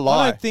no, I I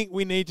lie. don't think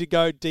we need to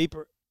go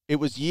deeper. It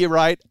was year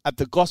 8 at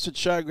the Gosford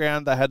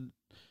Showground. They had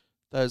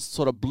those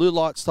sort of blue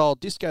light style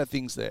disco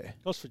things there.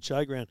 Gosford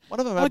Showground. One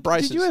of them had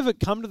braces. Did you ever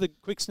come to the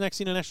Quick Snacks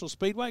International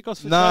Speedway,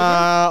 Gosford Showground?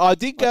 Nah, I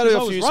did go to I a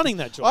was few. running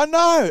that job. I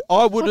know.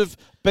 I would have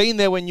been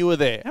there when you were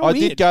there. How I did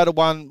weird. go to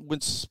one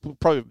with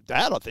probably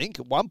Dad, I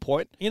think, at one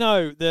point. You know,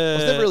 I was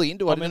never really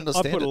into it. I didn't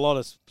understand I put it. a lot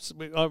of.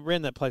 I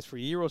ran that place for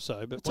a year or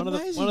so, but It's one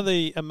amazing. of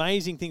the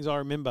amazing things I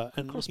remember,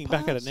 and Cross looking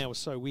back at it paths. now, was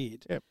so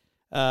weird. Yep.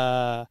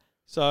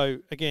 So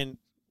again,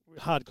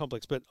 hard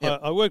complex, but Yep.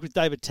 I worked with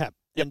David Tapp,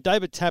 and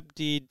David Tapp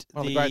did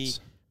One of the the greats.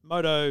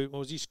 Moto, what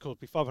was used to call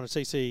it,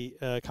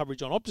 500cc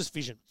coverage on Optus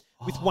Vision.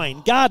 with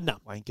Wayne Gardner.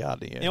 Wayne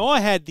Gardner, yeah. Now, I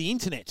had the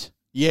internet.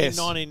 Yes.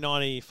 In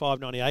 1995,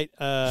 98.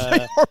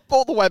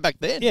 All the way back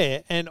then.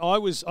 Yeah, and I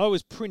was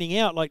printing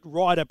out like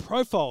rider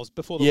profiles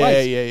before the Yeah,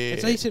 race. yeah.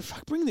 And so he said,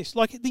 "Fuck, bring this."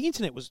 Like the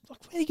internet was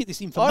like, where do you get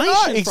this information? I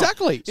know, from?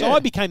 exactly. So yeah. I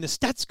became the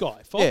stats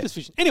guy for Yeah. Optus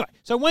Vision. Anyway,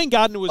 so Wayne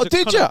Gardner was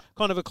Oh,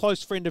 kind of a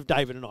close friend of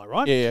David and I,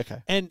 right? Yeah,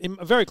 okay. And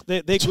they're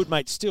good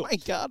mates still. Wayne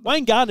Gardner.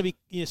 Wayne Gardner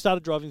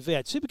started driving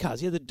V8 supercars.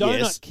 He had the Donut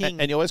Yes, King,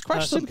 and he always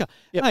crashed them. supercar.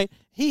 Yep.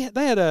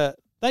 Mate,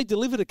 they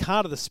delivered a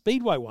car to the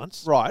Speedway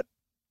once, Right.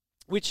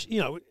 which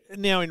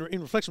now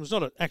in reflection was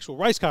not an actual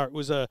race car. It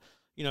was a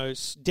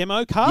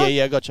demo car.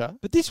 Yeah, gotcha.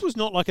 But this was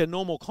not like a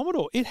normal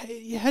Commodore.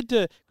 You had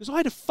to, because I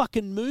had to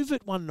fucking move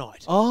it one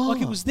night. Oh.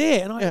 Like it was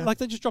there, and Yeah.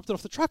 they just dropped it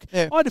off the truck.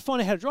 Yeah. I had to find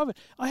out how to drive it.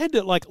 I had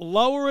to like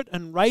lower it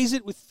and raise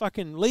it with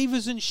fucking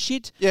levers and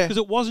shit. Yeah. Because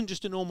it wasn't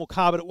just a normal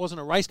car, but it wasn't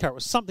a race car. It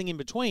was something in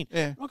between.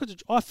 Yeah.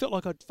 I felt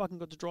like I fucking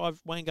got to drive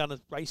Wayne Gardner's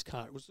race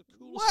car. It was the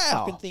coolest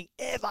Wow. fucking thing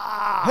ever.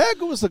 How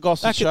good was the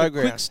Gossett Back at the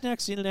Showground? Quick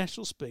Snacks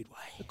International Speedway.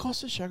 The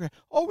Gossett Showground.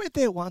 I went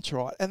there once,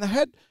 right, and they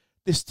had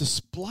this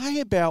display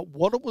about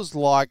what it was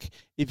like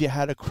if you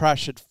had a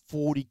crash at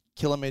 40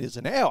 kilometres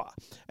an hour.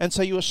 And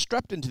so you were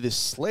strapped into this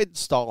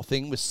sled-style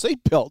thing with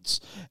seatbelts,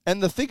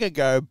 and the thing would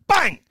go,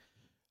 bang!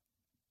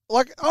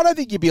 Like, I don't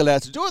think you'd be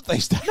allowed to do it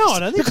these days. No, I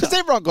don't think because so.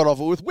 everyone got off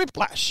it with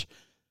whiplash.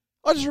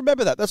 I just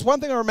remember that. That's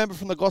one thing I remember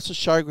from the Gossett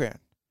Showground.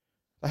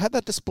 They had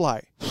that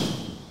display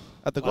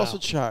at the Wow.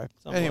 Gossett Show.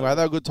 It's Anyway,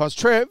 they were good times.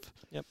 Trev,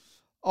 Yep.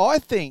 I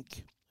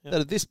think Yep.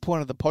 that at this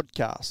point of the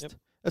podcast, Yep.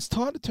 it's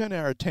time to turn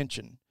our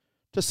attention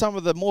to some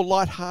of the more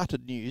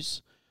light-hearted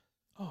news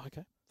Oh,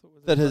 okay. Thought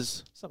that there has...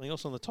 was something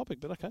else on the topic,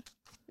 but okay.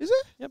 Is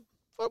there? Yep.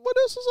 What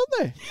else is on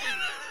there?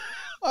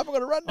 I haven't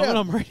got a rundown.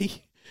 I'm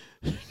ready.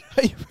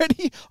 Are you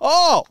ready?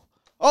 Oh,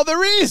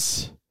 there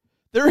is.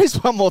 There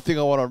is one more thing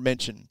I want to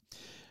mention.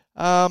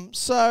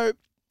 So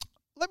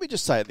let me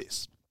just say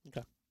this.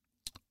 Okay.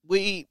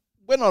 We're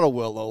not a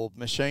well-oiled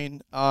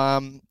machine.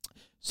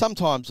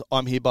 Sometimes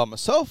I'm here by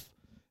myself.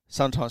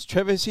 Sometimes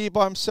Trevor's here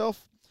by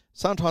himself.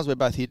 Sometimes we're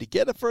both here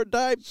together for a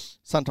day.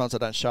 Sometimes I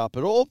don't show up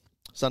at all.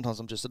 Sometimes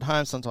I'm just at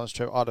home. Sometimes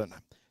Trevor, I don't know.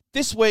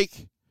 This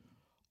week,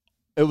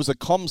 it was a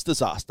comms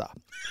disaster.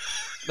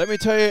 Let me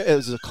tell you, it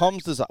was a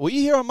comms disaster. Were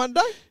you here on Monday?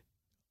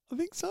 I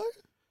think so.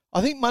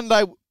 I think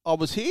Monday I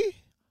was here.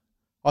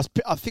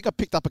 I think I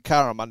picked up a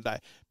car on Monday.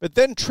 But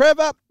then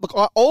Trevor, look,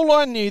 all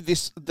I knew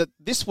that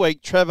this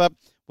week, Trevor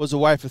was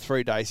away for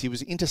 3 days. He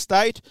was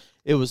interstate.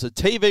 It was a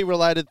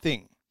TV-related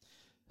thing.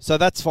 So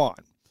that's fine.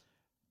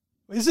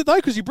 Is it though?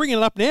 Because you're bringing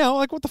it up now.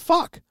 Like, what the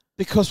fuck?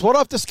 Because what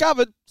I've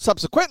discovered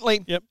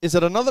subsequently Yep. is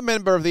that another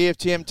member of the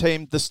FTM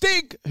team, the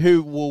Stig,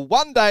 who will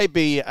one day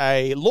be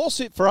a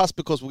lawsuit for us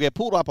because we'll get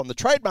pulled up on the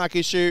trademark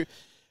issue,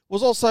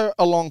 was also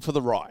along for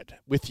the ride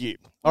with you.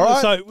 All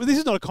right? So this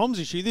is not a comms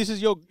issue. This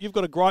is you've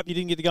got a gripe you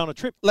didn't get to go on a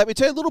trip. Let me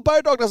tell you, little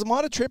Bodog doesn't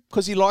mind a trip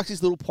because he likes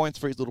his little points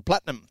for his little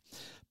platinum.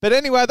 But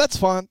anyway, that's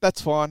fine.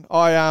 That's fine.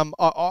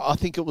 I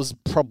think it was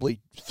probably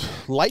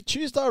late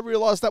Tuesday I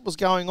realised that was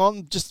going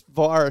on just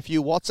via a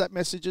few WhatsApp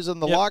messages and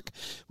the Yep. like,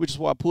 which is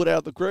why I pulled out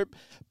of the group.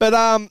 But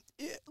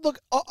look,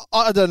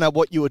 I don't know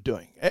what you were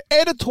doing.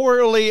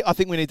 Editorially, I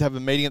think we need to have a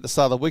meeting at the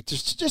start of the week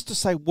just to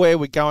say where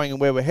we're going and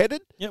where we're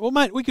headed. Yeah, well,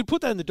 mate, we could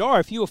put that in the diary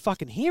if you were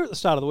fucking here at the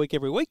start of the week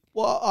every week.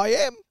 Well, I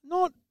am.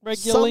 Not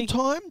regularly.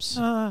 Sometimes.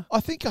 Uh, I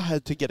think I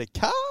had to get a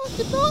car,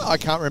 didn't I? I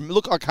can't remember.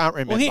 Look, I can't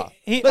remember. Well,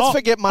 Let's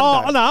forget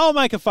Monday. Oh, no, I'll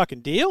make a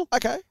fucking deal.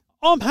 Okay.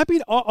 I'm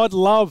happy. I'd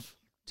love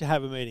to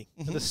have a meeting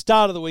at the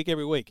start of the week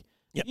every week.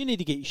 Yep. You need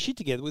to get your shit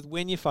together with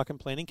when you're fucking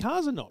planning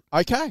cars or not.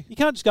 Okay. You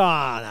can't just go,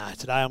 no,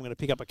 today I'm going to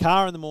pick up a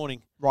car in the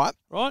morning. Right.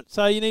 Right?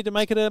 So you need to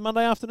make it a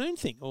Monday afternoon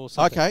thing or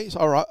something. Okay. So,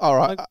 all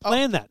right. Like,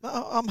 plan that.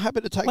 I'm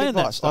happy to take Plan that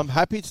advice. stuff. I'm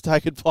happy to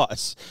take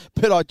advice.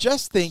 But I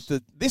just think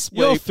that this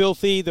You're week,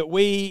 filthy that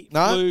we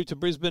No. flew to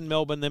Brisbane,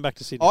 Melbourne, then back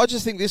to Sydney. I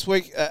just think this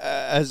week,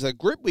 as a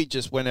group, we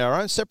just went our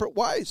own separate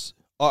ways.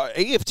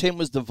 EF10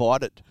 was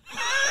divided.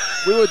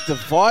 We were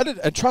divided,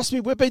 and trust me,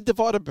 we've been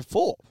divided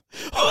before.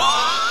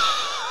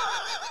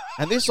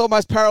 And this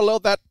almost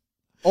paralleled that.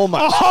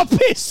 Almost. Oh,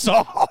 piss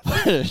off!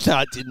 No,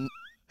 it didn't.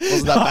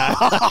 Wasn't that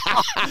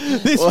bad?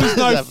 This was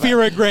no that bad?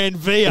 Fira Grand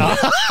Via.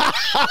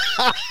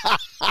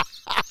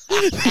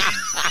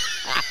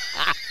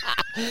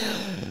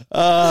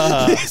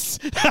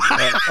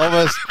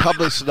 Almost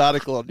published an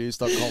article on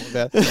news.com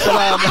about it.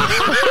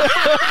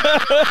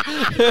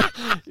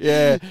 But,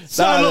 yeah.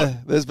 So No, look-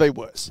 there's been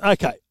worse.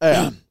 Okay.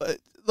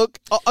 Look,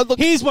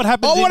 Here's what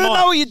happens. I want to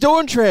know what you're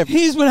doing, Trev.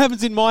 Here's what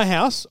happens in my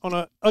house on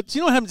a. Do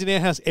you know what happens in our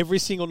house every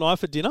single night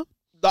for dinner?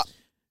 No,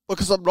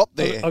 because I'm not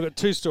there. I've got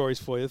two stories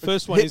for you. The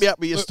first one Hit is me up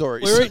with your we're-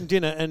 stories. We're eating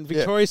dinner and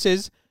Victoria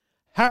says,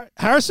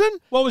 "Harrison,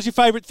 what was your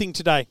favourite thing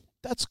today?"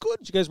 That's good.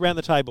 She goes round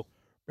the table.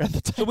 Round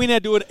the So table. we now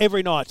do it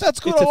every night. That's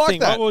good, It's a I like thing,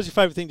 that. right? What was your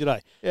favourite thing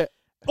today? Yeah.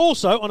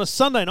 Also, on a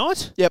Sunday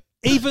night, Yep.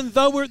 even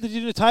though we're at the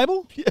dinner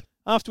table, Yep.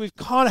 after we've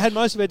kind of had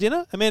most of our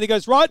dinner, Amanda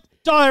goes, right,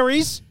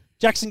 diaries.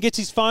 Jackson gets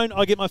his phone,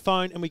 I get my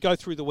phone, and we go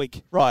through the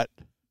week. Right.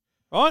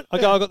 Right? I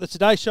got the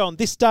Today Show on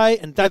this day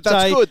and that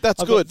that's day. good, that's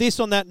I've good. got this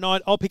on that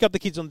night. I'll pick up the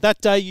kids on that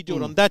day. You do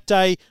it on that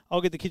day.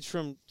 I'll get the kids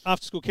from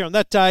after school care on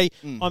that day.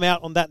 I'm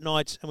out on that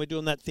night, and we're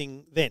doing that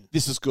thing then.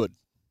 This is good.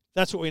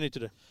 That's what we need to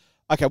do.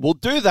 Okay, we'll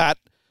do that.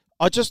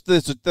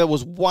 There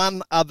was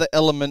one other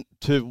element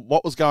to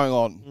what was going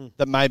on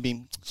that made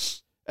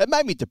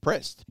me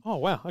depressed. Oh,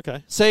 wow.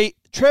 Okay. See,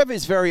 Trev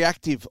is very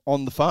active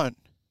on the phone.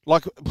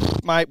 Like,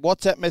 mate,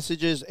 WhatsApp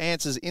messages,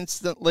 answers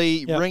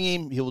instantly. Yep. Ring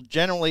him, he'll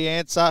generally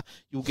answer.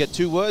 You'll get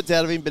 2 words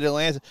out of him, but he'll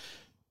answer.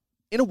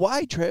 In a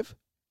way, Trev,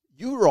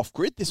 you were off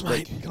grid this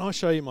Mate, week. can I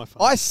show you my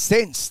phone? I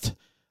sensed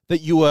that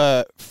you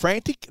were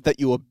frantic, that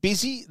you were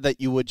busy,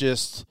 that you were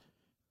just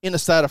in a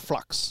state of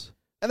flux.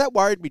 And that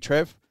worried me,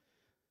 Trev.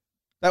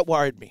 That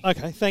worried me.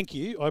 Okay, thank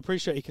you. I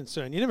appreciate your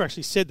concern. You never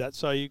actually said that,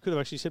 so you could have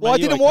actually said, Well, I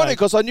 "Mate, you didn't want okay?" it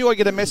because I knew I'd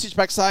get a message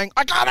back saying,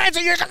 I can't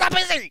answer you because I'm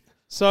busy.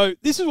 So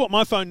this is what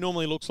my phone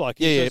normally looks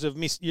like in Yeah, terms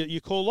of your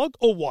call log,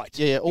 all white.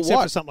 Yeah, all except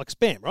white. for something like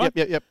spam, right?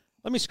 Yep.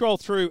 Let me scroll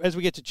through as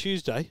we get to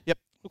Tuesday. Yep.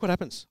 Look what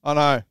happens. I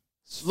know.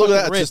 It's Look at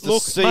that. fucking It's just a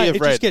Look, sea mate, of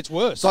it red. just gets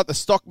worse. It's like the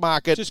stock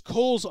market. Just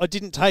calls I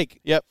didn't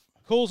take. Yep.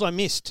 Calls I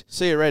missed.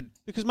 Sea of red.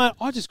 Because, mate,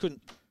 I just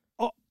couldn't.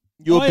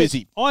 You were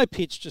busy. I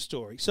pitched a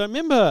story. So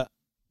remember,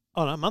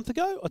 a month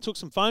ago, I took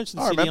some phones in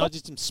I Sydney. remember. I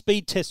did some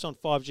speed tests on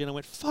 5G, and I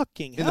went,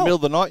 fucking hell. In the middle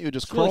of the night, you were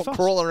just It's really fast.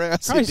 crawling around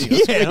Crazy.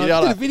 Sydney. Yeah, and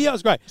I did a video. It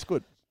was great. It's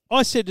good.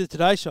 I said to the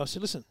Today Show, I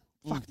said, listen,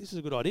 this is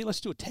a good idea. Let's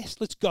do a test.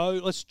 Let's go.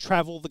 Let's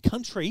travel the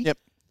country Yep.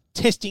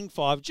 testing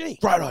 5G.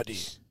 Great idea.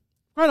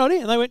 Great idea.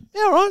 And they went,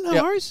 yeah, all right, no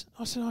Yep. worries.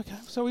 I said, okay.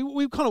 So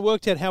we kind of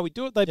worked out how we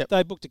do it.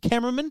 They booked a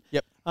cameraman.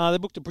 Yep. They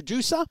booked a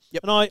producer.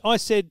 Yep. And I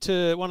said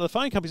to one of the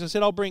phone companies, I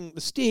said, I'll bring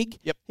the Stig.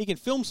 Yep. He can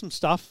film some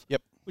stuff.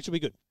 Yep. Which will be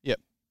good. Yep.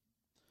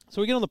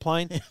 So we get on the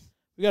plane.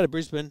 We go to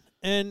Brisbane.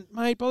 And,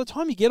 mate, by the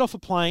time you get off a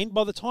plane,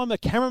 by the time the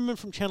cameraman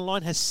from Channel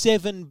 9 has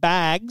 7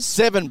 bags.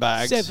 7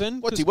 bags. 7.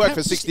 What's he work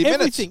for 60 minutes?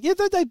 Everything. Yeah,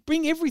 they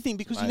bring everything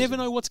because Amazing. you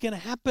never know what's going to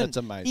happen. That's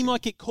amazing. He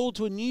might get called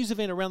to a news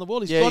event around the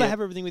world. He's got to have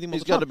everything with him all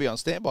He's the time. got to be on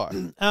standby.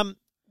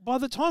 By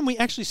the time we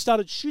actually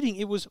started shooting,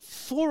 it was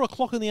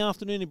 4:00 in the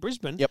afternoon in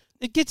Brisbane. Yep.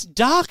 It gets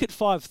dark at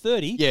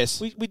 5:30. Yes.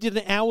 We did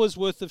an hour's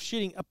worth of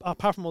shooting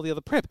apart from all the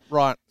other prep.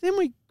 Right. Then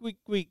we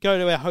go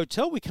to our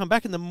hotel. We come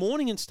back in the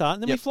morning and start,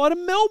 and then Yep. we fly to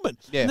Melbourne.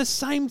 Yeah. And the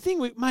same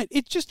thing, mate.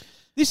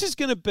 This is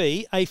going to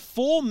be a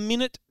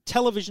 4-minute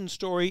television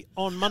story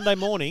on Monday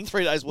morning.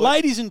 3 days work.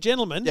 Ladies and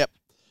gentlemen. Yep.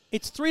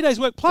 It's 3 days'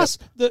 work. Plus,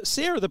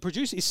 Sarah, the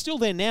producer, is still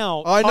there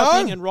now, I know.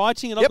 typing and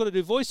writing, and I've Yep. got to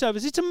do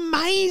voiceovers. It's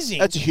amazing.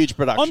 That's a huge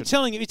production. I'm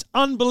telling you, it's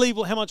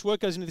unbelievable how much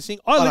work goes into this thing.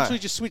 I know. literally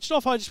just switched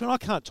off. I just went, I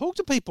can't talk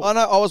to people. I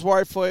know. I was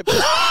worried for you. But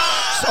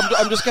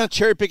I'm just going to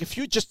cherry pick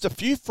just a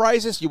few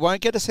phrases. You won't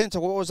get a sense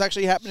of what was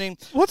actually happening.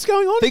 What's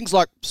going on? Things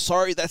like,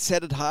 sorry, that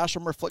sounded harsh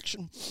on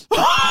reflection.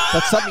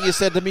 That's something you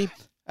said to me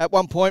at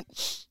one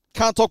point.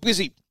 Can't talk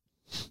busy.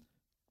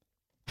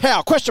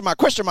 How? Question mark,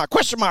 question mark,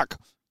 question mark.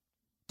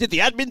 Did the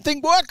admin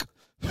thing work?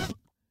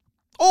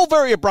 All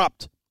very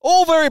abrupt.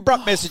 All very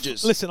abrupt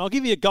messages. Listen, I'll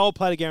give you a gold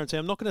platter guarantee.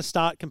 I'm not going to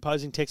start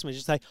composing text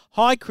messages. Say,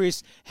 hi,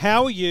 Chris,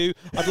 how are you?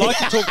 I'd like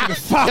to talk to you.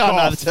 Fuck No,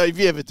 off. if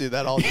you ever do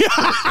that, I'll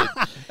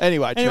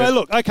Anyway, Anyway,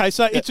 look, okay,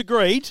 so it's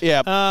agreed.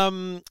 Yeah.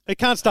 It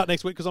can't start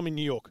next week because I'm in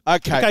New York.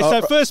 Okay. Okay,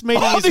 so first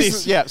meeting is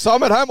this. Yeah, so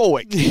I'm at home all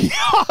week.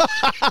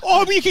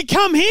 Oh, but you can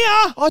come here.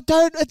 I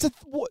don't. It's a.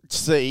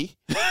 See?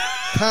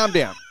 Calm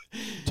down.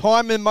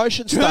 Time and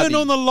motion Turn study.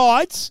 on the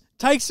lights.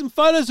 Take some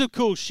photos of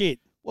cool shit.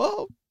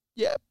 Well,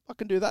 yeah, I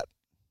can do that.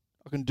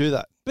 I can do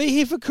that. Be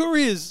here for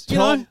couriers.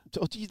 Tom,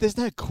 there's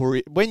no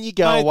courier. When you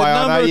go Mate, away, the I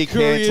number know of you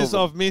couriers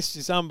cancel them. I've missed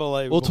is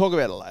unbelievable. We'll talk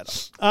about it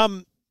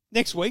later.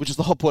 Next week. Which is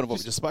the whole point of what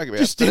we just spoke about.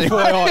 Just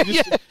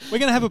FYI, we're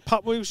going to have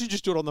we should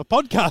just do it on the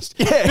podcast.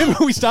 Yeah. Remember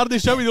when we started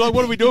this show, we were like,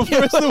 what are we doing for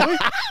the rest of the week?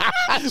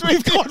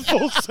 We've gone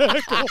full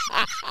circle.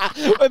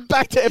 We're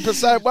back to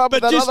episode 1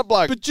 with that other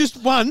bloke. But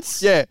just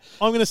once, Yeah.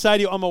 I'm going to say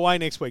to you, I'm away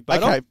next week.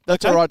 Bader. Okay,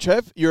 that's all right,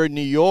 Trev. You're in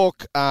New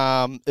York.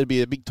 It'll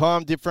be a big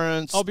time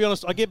difference. I'll be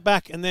honest, I get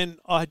back and then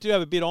I do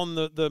have a bit on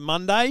the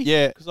Monday.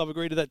 Yeah. Because I've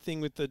agreed to that thing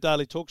with the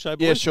Daily Talk Show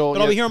boys. Yeah, sure, But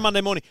I'll yeah. be here on Monday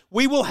morning.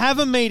 We will have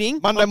a meeting.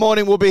 Monday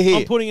morning we'll be here.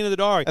 I'm putting it into the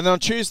diary. And then on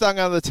Tuesday I'm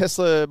going to the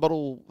Tesla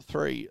Model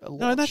 3.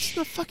 No, that's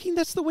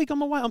the week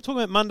I'm away. I'm talking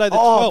about Monday the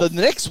 12th. Oh,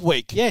 the next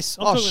week? Yes,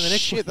 I'm talking about the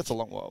next shit, week. that's a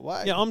long way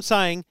away. Yeah, I'm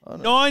saying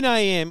 9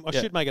 a.m. I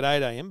should make it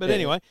 8 a.m. But Yeah,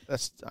 anyway.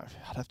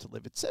 I'd have to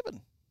leave at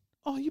 7.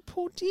 Oh, you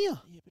poor dear.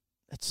 Yeah, but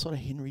it's sort of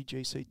Henry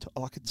GC.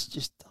 Like, it's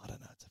just, I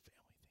don't know, it's a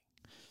family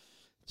thing.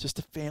 It's just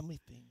a family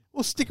thing.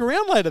 Well, stick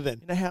around later then.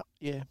 You know how,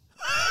 yeah.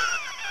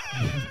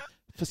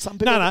 For some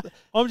people, No,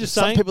 I'm just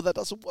some saying. people that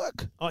doesn't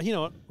work. Oh, you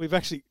know what?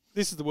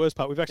 This is the worst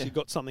part. We've actually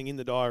got something in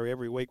the diary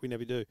every week. We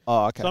never do.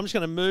 Oh, okay. So I'm just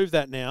going to move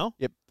that now.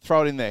 Yep,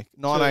 throw it in there.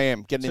 9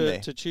 a.m. Get it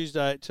in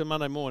there. To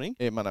Monday morning.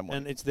 Yeah, Monday morning.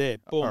 And it's there.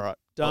 Boom. All right.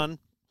 Done.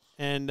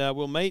 And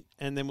we'll meet,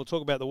 and then we'll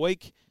talk about the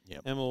week.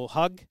 Yep. And we'll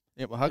hug.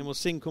 Yep, we'll hug. And we'll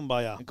sing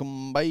Kumbaya.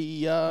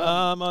 Kumbaya.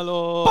 Ah, my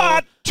Lord.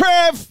 But,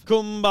 Trev,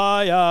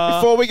 Kumbaya.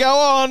 before we go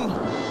on,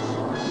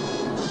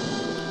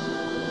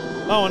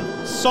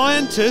 Owen,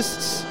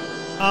 scientists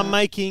are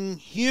making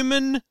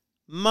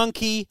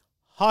human-monkey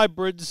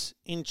hybrids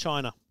in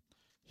China.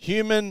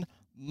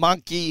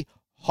 human-monkey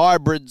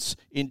hybrids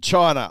in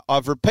China.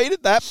 I've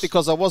repeated that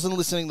because I wasn't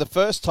listening the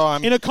first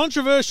time. In a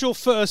controversial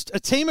first, a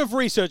team of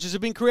researchers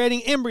have been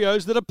creating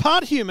embryos that are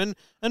part human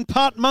and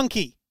part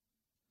monkey.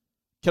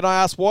 Can I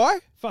ask why?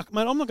 Fuck,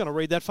 mate, I'm not going to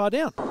read that far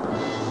down.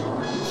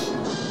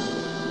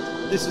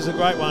 This is a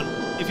great one.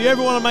 If you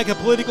ever want to make a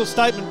political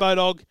statement,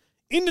 Bodog,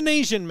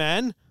 Indonesian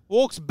man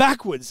walks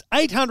backwards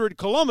 800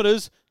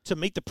 kilometres to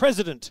meet the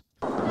president.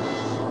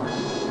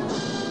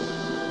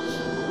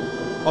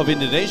 Of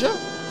Indonesia?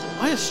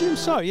 I assume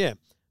so, yeah.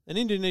 An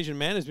Indonesian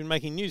man has been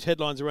making news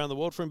headlines around the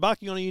world for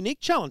embarking on a unique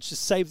challenge to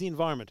save the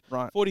environment.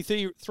 Right.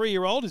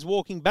 43-year-old is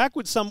walking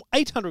backwards some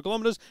 800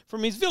 kilometres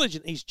from his village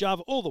in East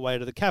Java all the way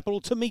to the capital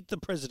to meet the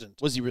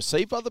president. Was he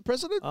received by the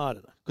president? I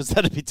don't know. Because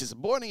that'd be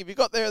disappointing if you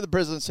got there and the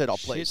president said,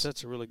 please. Shit,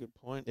 that's a really good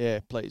point.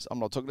 Yeah, please. I'm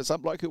not talking to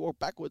some bloke who walked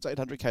backwards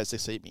 800 k's to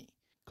see me.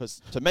 Because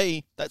to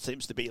me, that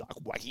seems to be like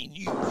wacky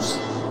news.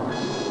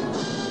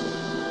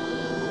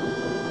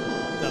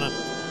 Don't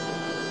know.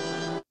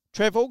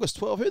 Trev, August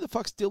 12. Who the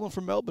fuck's Dylan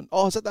from Melbourne?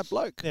 Oh, is that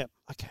bloke? Yeah.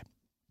 Okay.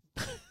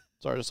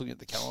 Sorry, just looking at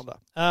the calendar.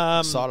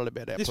 Excited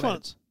about our this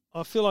plans.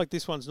 one, I feel like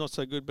this one's not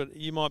so good, but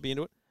you might be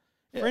into it.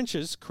 Yeah.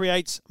 French's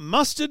creates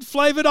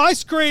mustard-flavoured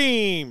ice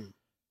cream.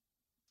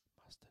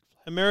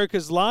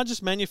 America's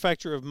largest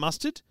manufacturer of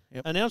mustard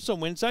announced on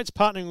Wednesday it's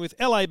partnering with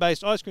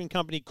LA-based ice cream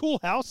company Cool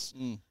House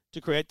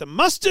to create the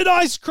mustard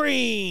ice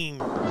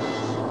cream.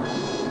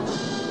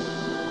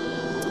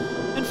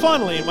 And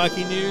finally, in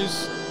wacky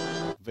news,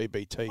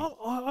 VBT.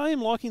 I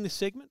am liking this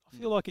segment. I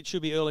feel like it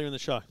should be earlier in the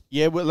show.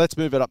 Yeah, well, let's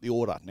move it up the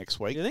order next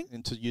week. You think?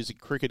 And to use a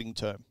cricketing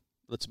term.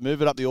 Let's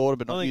move it up the order,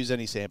 but not use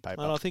any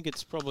sandpaper. I think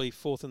it's probably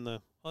fourth in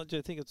the... I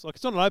do think it's not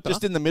an opener.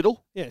 Just in the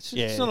middle? Yeah, it's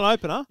not an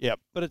opener. Yep.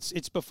 But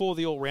it's before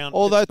the all-round.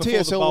 Although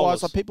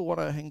TSL-wise, like people want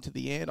to hang to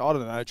the end. I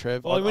don't know,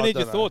 Trev. Well, we need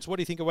your thoughts. What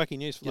do you think of wacky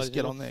news? For Just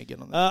get on there.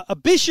 A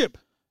bishop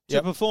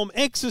to perform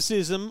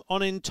exorcism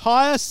on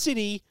entire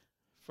city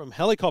from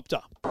helicopter.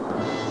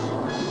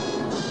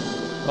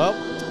 Well...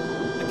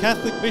 A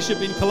Catholic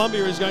bishop in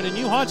Colombia is going to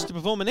new heights to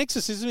perform an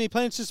exorcism. He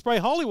plans to spray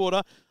holy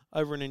water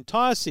over an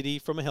entire city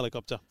from a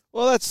helicopter.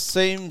 Well, that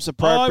seems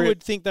appropriate. I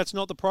would think that's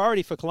not the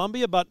priority for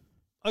Colombia, but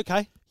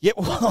okay. Yeah,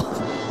 well...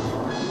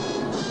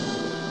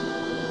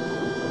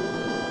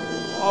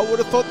 I would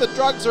have thought the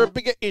drugs are a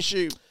bigger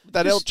issue.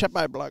 That El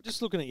Chapo bloke.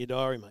 Just looking at your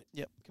diary, mate.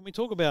 Yep. Can we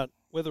talk about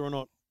whether or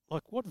not,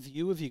 like, what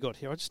view have you got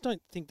here? I just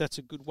don't think that's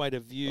a good way to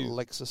view.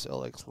 Lexus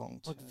LX long.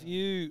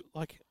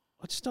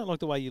 I just don't like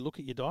the way you look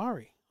at your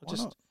diary. Why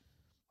not?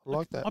 I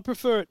like that. I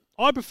prefer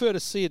to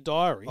see a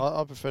diary.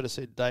 I prefer to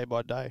see it day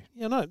by day.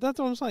 Yeah, no, that's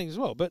what I'm saying as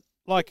well. But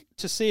like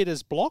to see it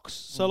as blocks,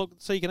 so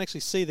you can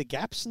actually see the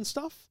gaps and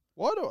stuff.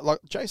 Why do like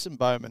Jason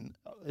Bowman?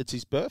 It's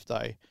his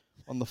birthday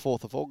on the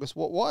 4th of August.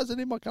 Why is it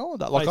in my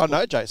calendar? Like Facebook. I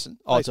know Jason.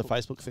 Oh, it's a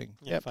Facebook thing.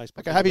 Yeah, Facebook.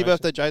 Okay, happy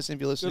birthday, Jason!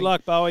 If you're listening. Good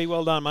luck, Bowie.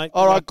 Well done, mate.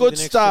 All right, good with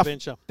the next stuff.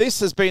 adventure. This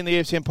has been the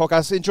EFTM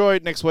podcast. Enjoy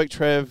it next week,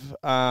 Trev.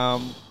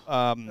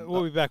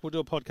 We'll be back. We'll do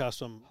a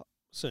podcast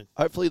soon.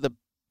 Hopefully the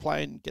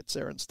plane gets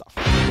there and stuff.